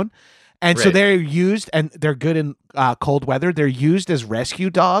down. And so they're used, and they're good in cold weather. They're used as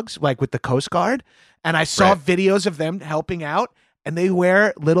rescue dogs, like with the Coast Guard. And I saw videos of them helping out, and they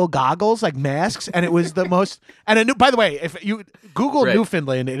wear little goggles, like masks, and it was the most. And by the way, if you Google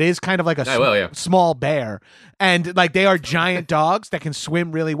Newfoundland, it is kind of like a small bear, and like they are giant dogs that can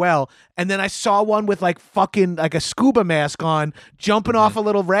swim really well. And then I saw one with like fucking like a scuba mask on, jumping off a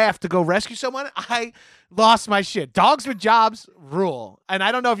little raft to go rescue someone. I lost my shit. Dogs with jobs rule, and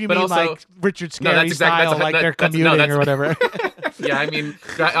I don't know if you mean also, like Richard Scarry style, like they're commuting or whatever. Yeah, I mean,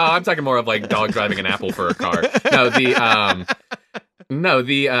 I'm talking more of like dog driving an apple for a car. No,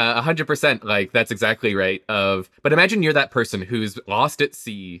 the 100%, like that's exactly right. But imagine you're that person who's lost at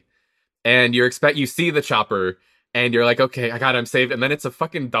sea, and you see the chopper, and you're like, okay, I'm saved, and then it's a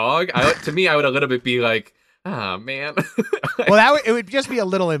fucking dog. To me, I would a little bit be like, oh man. Well, it would just be a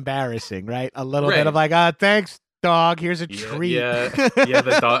little embarrassing, right? A little bit of like, thanks, dog. Here's a treat.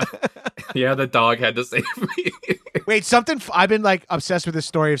 The dog. Yeah, the dog had to save me. Wait, I've been like obsessed with this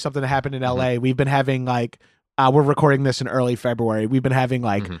story of something that happened in LA. We've been having like, we're recording this in early February. We've been having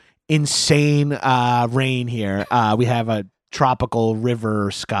like insane rain here. We have a tropical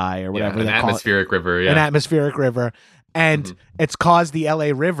river sky or whatever. An atmospheric river. Yeah. An atmospheric river. And it's caused the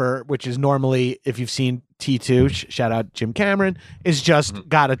LA River, which is normally, if you've seen T2, shout out Jim Cameron, is just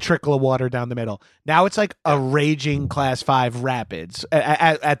got a trickle of water down the middle. Now it's like a raging class 5 rapids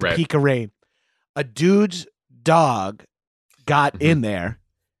at the peak of rain. A dude's dog got in there.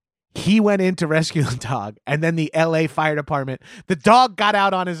 He went in to rescue the dog, and then the LA Fire Department, the dog got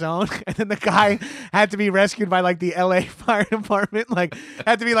out on his own, and then the guy had to be rescued by like the LA Fire Department, like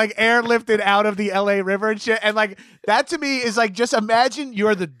had to be like airlifted out of the LA River and shit. And like that to me is like, just imagine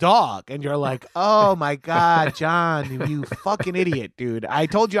you're the dog and you're like, oh my God, John, you fucking idiot, dude. I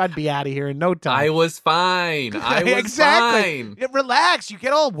told you I'd be out of here in no time. I was fine. Fine. Relax. You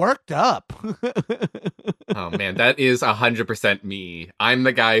get all worked up. Oh man, that is 100% me. I'm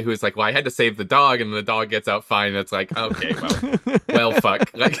the guy who's like, well, I had to save the dog, and the dog gets out fine. It's like, okay, well, fuck.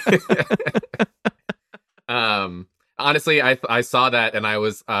 Like, honestly, I saw that, and I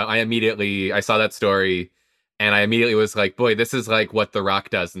was, I saw that story, And I immediately was like, boy, this is like what The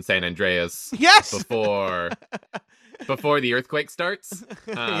Rock does in San Andreas. Yes. Before the earthquake starts.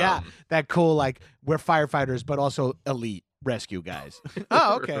 Yeah, that cool, like, we're firefighters, but also elite rescue guys.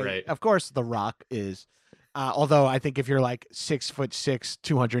 Oh, okay. Right. Of course, The Rock is. Although I think if you're like 6'6",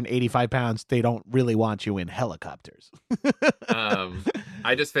 285 pounds, they don't really want you in helicopters.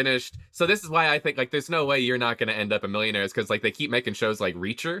 I just finished. So this is why I think, like, there's no way you're not going to end up a millionaire, because like they keep making shows like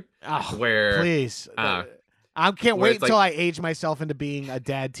Reacher, where please. I can't wait it's until like- I age myself into being a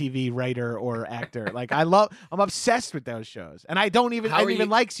dad TV writer or actor. Like I'm obsessed with those shows, and I didn't even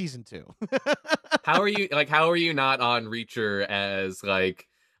like season 2. How are you not on Reacher as like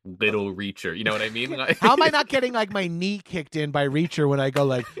little Reacher? You know what I mean? Like, how am I not getting like my knee kicked in by Reacher when I go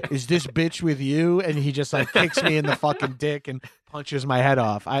like, "Is this bitch with you?" And he just like kicks me in the fucking dick and punches my head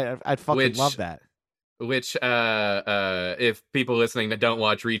off. I'd fucking love that. Which, if people listening that don't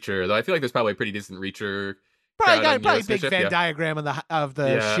watch Reacher, though, I feel like there's probably a pretty decent Reacher. Probably big Venn diagram of the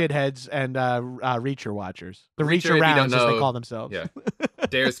shitheads and Reacher watchers. The Reacher rounds, as they call themselves. Yeah.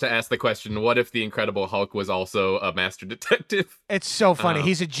 Dares to ask the question, what if the Incredible Hulk was also a master detective? It's so funny.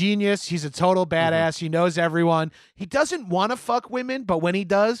 He's a genius. He's a total badass. He knows everyone. He doesn't want to fuck women, but when he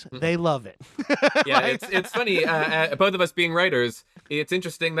does, they love it. Yeah, it's funny. Both of us being writers, it's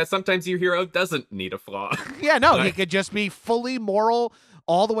interesting that sometimes your hero doesn't need a flaw. Yeah, no, he could just be fully moral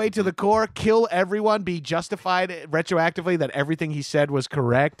all the way to the core, kill everyone, be justified retroactively that everything he said was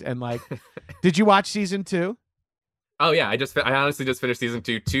correct. And like, did you watch season 2? Oh yeah, I honestly just finished season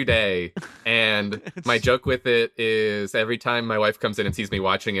 2 today, and my joke with it is every time my wife comes in and sees me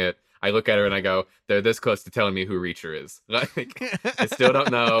watching it, I look at her and I go, "They're this close to telling me who Reacher is." Like, I still don't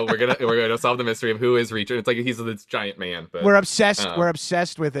know. We're gonna solve the mystery of who is Reacher. It's like he's this giant man. But we're obsessed. We're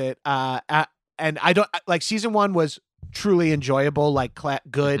obsessed with it. And I don't like season 1 was truly enjoyable, like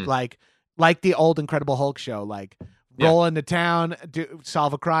good, like the old Incredible Hulk show, like roll into town,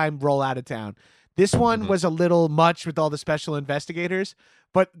 solve a crime, roll out of town. This one was a little much with all the special investigators,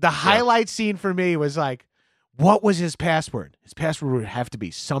 but the highlight scene for me was like, what was his password? His password would have to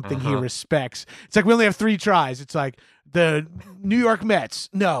be something he respects. It's like, we only have 3 tries. It's like the New York Mets.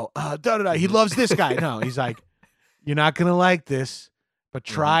 No, he loves this guy. No, he's like, you're not going to like this, but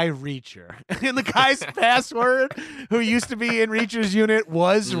try Reacher. And the guy's password, who used to be in Reacher's unit,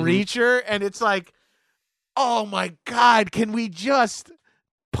 was Reacher. And it's like, oh my God, can we just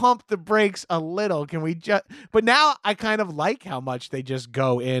pump the brakes a little? Can we just? But now I kind of like how much they just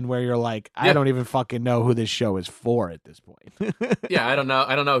go in where you're like, I don't even fucking know who this show is for at this point. Yeah, I don't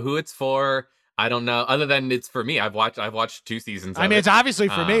know who it's for. I don't know, other than it's for me. I've watched 2 seasons of I mean, it. it's obviously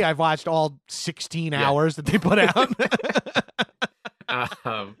for me. I've watched all 16 hours that they put out.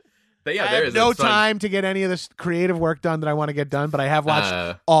 But yeah, I have no time to get any of this creative work done that I want to get done, but I have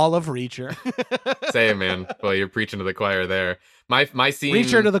watched all of Reacher. Same, man. Well, you're preaching to the choir there. My scene.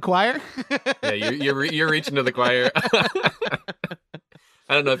 Reacher to the choir. Yeah, you're reaching to the choir.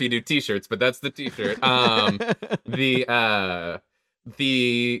 I don't know if you do T-shirts, but that's the T-shirt.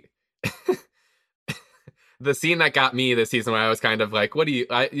 The scene that got me this season, where I was kind of like, what do you?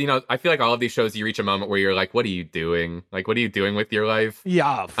 I feel like all of these shows, you reach a moment where you're like, what are you doing? Like, what are you doing with your life?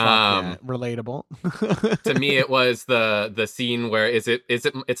 Yeah, relatable. To me, it was the scene where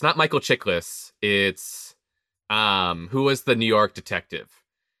it's not Michael Chiklis. It's who was the New York detective?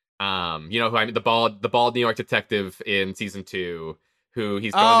 Who I mean, the bald New York detective in season 2, who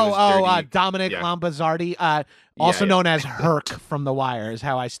he's going to his dirty... Dominic Lombazardi, also known as Herc from The Wire, is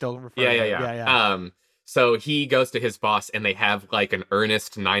how I still refer to him. Yeah. So he goes to his boss, and they have like an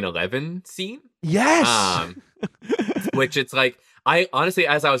earnest 9/11 scene. Yes. Which it's like, I honestly,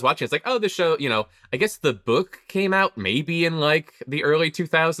 as I was watching, it's like, oh, this show, I guess the book came out maybe in like the early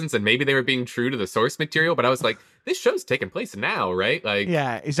 2000s, and maybe they were being true to the source material, but I was like, this show's taking place now, right? Like,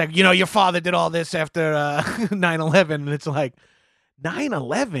 yeah, he's like, your father did all this after 9/11, and it's like,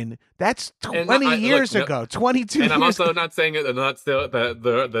 9/11? That's 20 years ago. 22 years. And I'm also not saying it. They're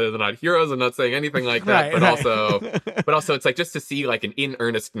not heroes. I'm not saying anything like that. But also, it's like, just to see like an in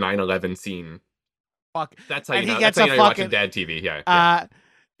earnest 9/11 scene. Fuck. That's how you know. That's how you're watching dad TV. Yeah.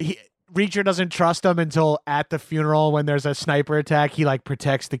 Reacher doesn't trust him until at the funeral when there's a sniper attack. He like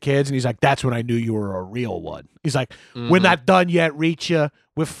protects the kids, and he's like, "That's when I knew you were a real one." He's like, "We're not done yet, Reacher.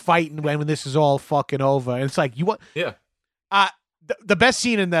 We're fighting when this is all fucking over." And it's like, you want? Yeah. The best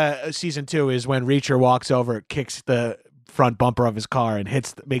scene in the season 2 is when Reacher walks over, kicks the front bumper of his car, and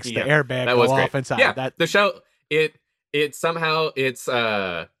makes the airbag go off inside. Yeah, the show, it somehow, it's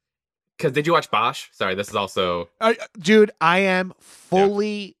Because did you watch Bosch? Sorry, this is also Dude, I am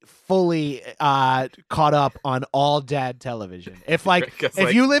fully caught up on all dad television.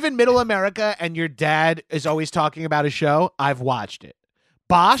 If you live in middle America and your dad is always talking about a show, I've watched it.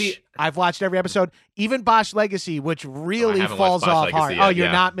 Bosch, I've watched every episode. Even Bosch Legacy, which really falls off hard. Oh,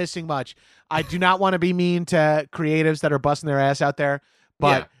 you're not missing much. I do not want to be mean to creatives that are busting their ass out there,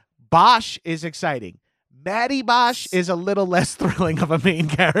 but Bosch is exciting. Maddie Bosch is a little less thrilling of a main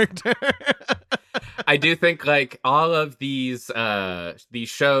character. I do think like all of these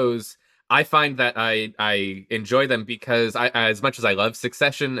shows, I find that I enjoy them because as much as I love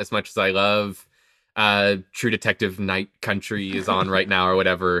Succession, as much as I love True Detective Night Country is on right now or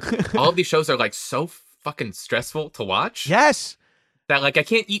whatever, all of these shows are like so fucking stressful to watch. Yes. That like I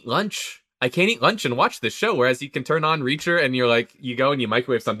can't eat lunch. I can't eat lunch and watch this show. Whereas you can turn on Reacher and you're like, you go and you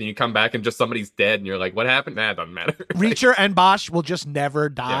microwave something, you come back and just somebody's dead and you're like, what happened? Nah, it doesn't matter. Reacher and Bosch will just never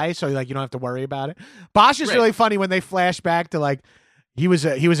die, so like you don't have to worry about it. Bosch is really funny when they flash back to like he was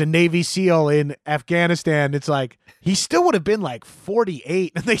a Navy SEAL in Afghanistan. It's like he still would have been like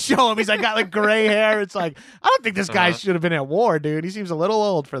 48, and they show him he's like got like gray hair. It's like I don't think this guy should have been at war, dude. He seems a little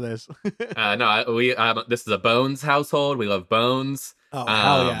old for this. No, this is a Bones household. We love Bones. Oh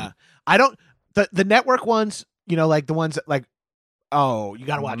hell yeah! I don't the network ones, you know, like the ones that like, oh, you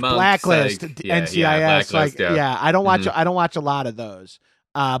gotta watch Blacklist, NCIS, Blacklist, I don't watch I don't watch a lot of those,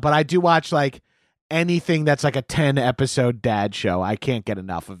 but I do watch like anything that's like a 10 episode dad show. I can't get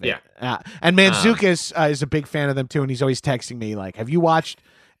enough of it. And Mantzoukas is a big fan of them too, and he's always texting me like, have you watched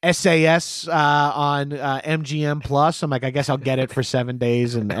SAS on MGM Plus? I'm like, I guess I'll get it for 7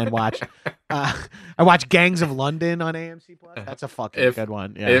 days and watch. I watch Gangs of London on AMC Plus. That's a fucking good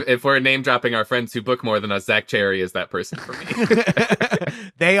one. Yeah. If we're name dropping our friends who book more than us, Zach Cherry is that person for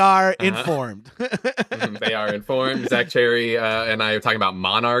me. They are informed. They are informed. Zach Cherry and I are talking about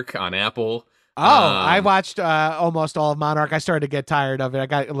Monarch on Apple. Oh, I watched almost all of Monarch. I started to get tired of it. I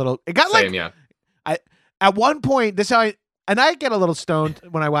got a little. It got same, like. At one point, this is how I get a little stoned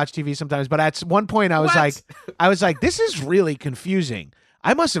when I watch TV sometimes, but at one point I was like, this is really confusing.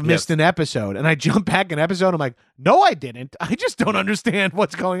 I must have missed an episode. And I jump back an episode. I'm like, no, I didn't. I just don't understand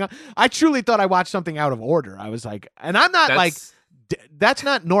what's going on. I truly thought I watched something out of order. I was like, and I'm not that's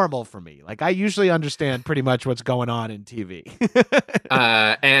not normal for me. Like I usually understand pretty much what's going on in TV.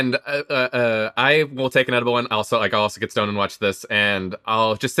 And I will take an edible one. Also, like I'll also get stoned and watch this, and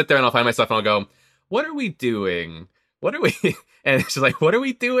I'll just sit there and I'll find myself and I'll go, what are we doing? What are we? And she's like, what are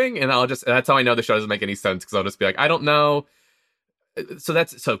we doing? And that's how I know the show doesn't make any sense, because I'll just be like, I don't know.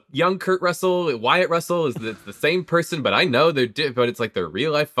 So young Kurt Russell, Wyatt Russell is the same person, but I know but it's like their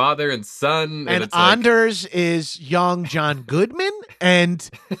real life father and son. And Anders is young John Goodman. And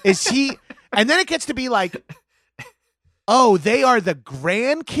is he, and then it gets to be like, oh, they are the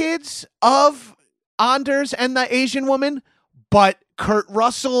grandkids of Anders and the Asian woman, but Kurt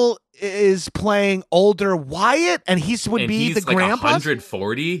Russell is playing older Wyatt, and he's the like grandpa.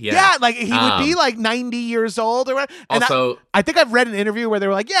 140, yeah, like he would be like 90 years old or whatever. And also, I think I've read an interview where they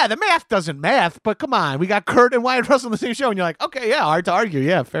were like, "Yeah, the math doesn't math, but come on, we got Kurt and Wyatt Russell on the same show," and you're like, "Okay, yeah, hard to argue,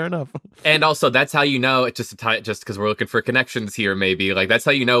 yeah, fair enough." And also, that's how you know it's just because we're looking for connections here, maybe like that's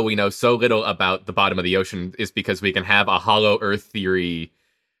how you know we know so little about the bottom of the ocean is because we can have a hollow Earth theory.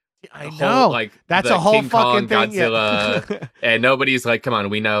 I know, like that's a whole King fucking Kong, thing. Godzilla, Yeah. and nobody's like, "Come on,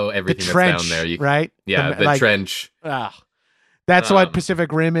 we know everything the trench, that's down there." Right? Yeah, the trench. That's what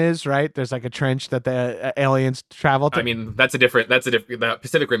Pacific Rim is, right? There's like a trench that the aliens travel to. I mean, that's a different. The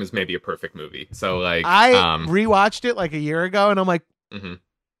Pacific Rim is maybe a perfect movie. So like, I rewatched it like a year ago, and I'm like,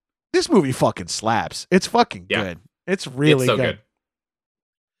 this movie fucking slaps. It's fucking good. It's really so good.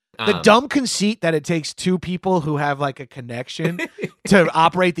 The dumb conceit that it takes two people who have like a connection to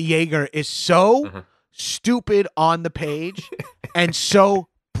operate the Jaeger is so stupid on the page and so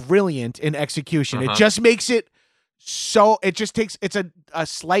brilliant in execution. It just makes it so, it just takes, it's a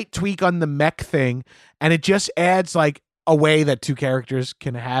slight tweak on the mech thing, and it just adds like a way that two characters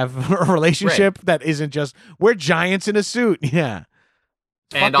can have a relationship that isn't just, we're giants in a suit. Yeah.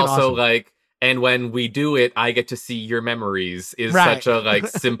 And also awesome. And when we do it, I get to see your memories is such a like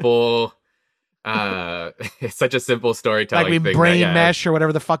simple, it's such a simple storytelling like we thing. Brain mesh or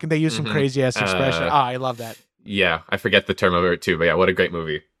whatever the fucking, they use some crazy ass expression. I love that. Yeah, I forget the term of it too, but yeah, what a great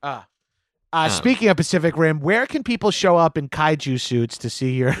movie. Speaking of Pacific Rim, where can people show up in kaiju suits to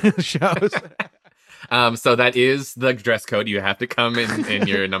see your shows? So that is the dress code. You have to come in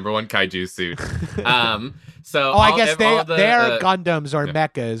your number one kaiju suit. So I guess they're Gundams or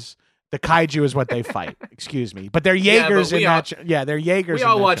mechas. The kaiju is what they fight. Excuse me, but they're Jaegers in that. They're Jaegers. We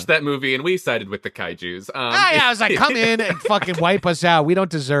all watched that movie and we sided with the kaijus. I was like, come in and fucking wipe us out. We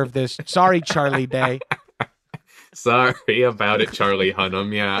don't deserve this. Sorry, Charlie Day. Sorry about it, Charlie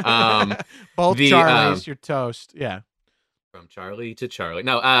Hunnam. Yeah. Both Charlies, you're toast. Yeah. From Charlie to Charlie.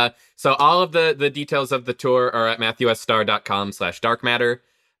 No, so all of the details of the tour are at MathewStarr.com/darkmatter.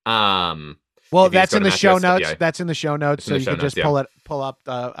 Well, that's in the show notes. Yeah. That's in the show notes, so you can just pull up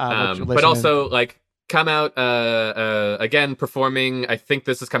what you're but also, like, come out again performing. I think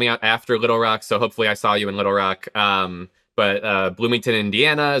this is coming out after Little Rock, so hopefully I saw you in Little Rock. But Bloomington,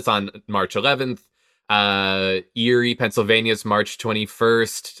 Indiana is on March 11th. Erie, Pennsylvania is March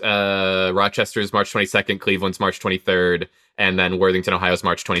 21st. Rochester's March 22nd. Cleveland's March 23rd. And then Worthington, Ohio is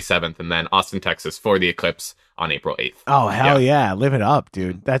March 27th. And then Austin, Texas for the Eclipse on April 8th. Oh, hell yeah. Live it up,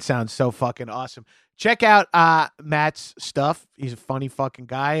 dude. That sounds so fucking awesome. Check out Matt's stuff. He's a funny fucking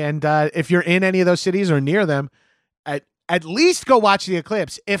guy. And if you're in any of those cities or near them, at least go watch the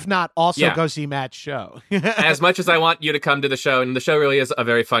Eclipse. If not, also go see Matt's show. As much as I want you to come to the show, and the show really is a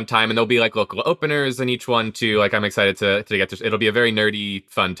very fun time, and there'll be like local openers in each one too. Like, I'm excited to get to. It'll be a very nerdy,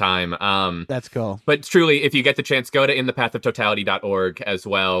 fun time. That's cool. But truly, if you get the chance, go to inthepathototality.org as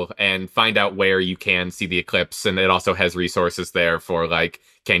well and find out where you can see the Eclipse. And it also has resources there for, like,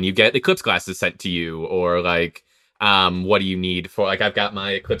 can you get Eclipse glasses sent to you, or like, what do you need for, like, I've got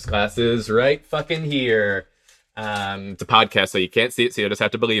my Eclipse glasses right fucking here. It's a podcast, so you can't see it, so you'll just have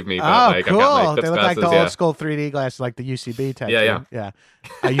to believe me. But, like, cool. I've got my Eclipse they look glasses, like the old school 3D glasses, like the UCB tattoo. Yeah.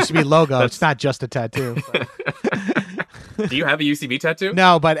 UCB logo. It's not just a tattoo. Do you have a UCB tattoo?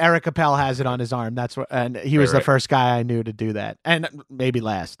 No, but Eric Appel has it on his arm. That's what, and he was the first guy I knew to do that, and maybe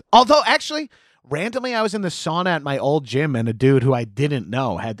last. Although, actually, randomly, I was in the sauna at my old gym, and a dude who I didn't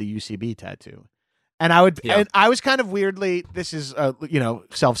know had the UCB tattoo. And and I was kind of weirdly, this is,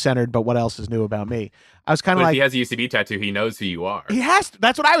 self-centered, but what else is new about me? I was kind of like, if he has a UCB tattoo, he knows who you are. He has to,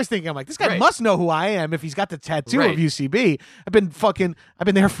 that's what I was thinking. I'm like, this guy must know who I am if he's got the tattoo of UCB. I've been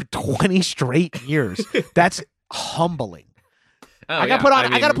there for 20 straight years. That's humbling. I got to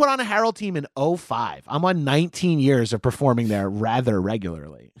put on a Herald team in 2005. I'm on 19 years of performing there rather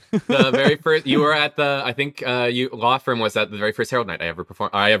regularly. The very first, you were at law firm was at the very first Herald night I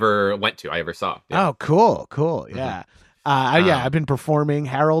ever saw. Yeah. Oh, cool. Yeah. I've been performing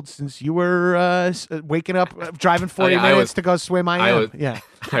Herald since you were waking up, driving 40 minutes to go swim. I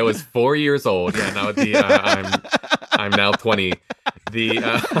was 4 years old. Yeah, now I'm now 20.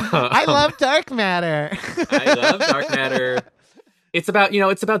 I love dark matter. I love dark matter. It's about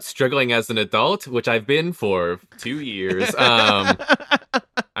struggling as an adult, which I've been for 2 years. I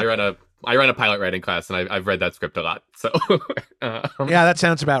run a pilot writing class, and I've read that script a lot. So yeah, that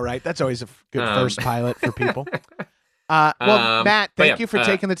sounds about right. That's always a good first pilot for people. Matt, thank you for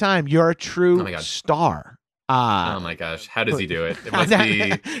taking the time. You're a true star. Oh my gosh, how does he do it? It must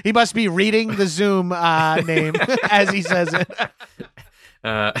be he must be reading the Zoom name as he says it.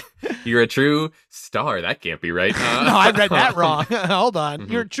 You're a true star. That can't be right. No, I read that wrong. Hold on.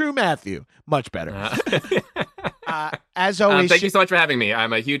 Mm-hmm. You're a true Mathew. Much better. As always, thank you so much for having me.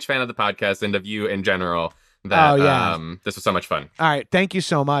 I'm a huge fan of the podcast and of you in general. This was so much fun. All right, thank you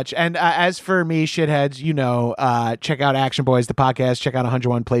so much. And as for me, shitheads, check out Action Boys, the podcast. Check out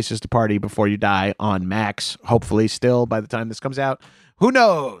 101 Places to Party Before You Die on Max. Hopefully, still by the time this comes out. Who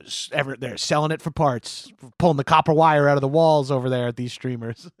knows? They're selling it for parts, pulling the copper wire out of the walls over there at these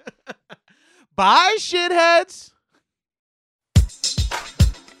streamers. Bye, shitheads.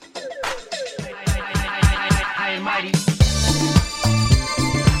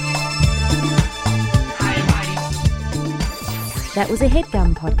 That was a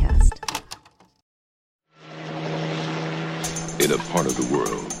HeadGum podcast. In a part of the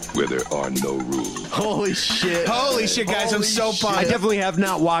world where there are no rules. Holy shit, guys. I'm so pumped. I definitely have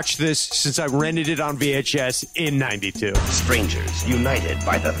not watched this since I rented it on VHS in 92. Strangers united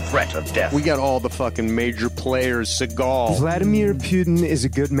by the threat of death. We got all the fucking major players. Seagal. Vladimir Putin is a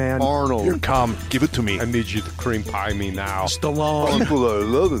good man. Arnold. Here, come. Give it to me. I need you to cream pie me now. Stallone. People are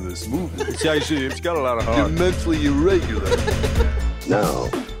loving this movie. It's got a lot of heart. You're mentally irregular. Now,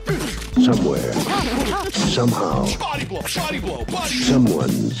 somewhere, somehow,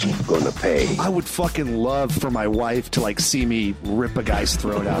 someone's gonna pay. I would fucking love for my wife to see me rip a guy's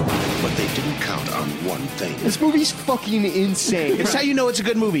throat out. But they didn't count on one thing. This movie's fucking insane. It's how you know it's a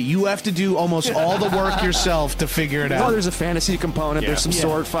good movie. You have to do almost all the work yourself to figure it out. Oh, there's a fantasy component. There's some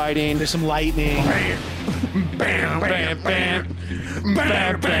sword fighting. There's some lightning. Bam, bam, bam.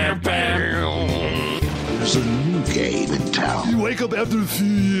 Bam, bam, bam. There's a movie game in town. You wake up after a few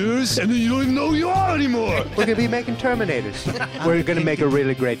years, and then you don't even know who you are anymore. We're gonna be making Terminators. We're gonna make a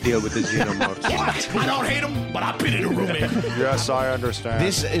really great deal with the Xenomorphs. What? I don't hate him, but I've been in a room. Yes, I understand.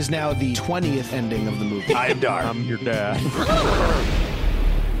 This is now the 20th ending of the movie. I am Dar. I'm your dad.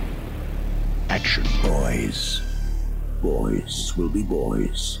 Action boys. Boys will be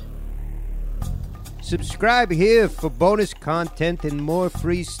boys. Subscribe here for bonus content and more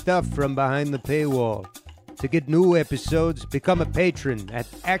free stuff from behind the paywall. To get new episodes, become a patron at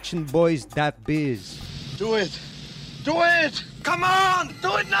actionboys.biz. Do it. Do it. Come on.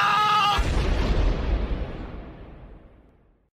 Do it now.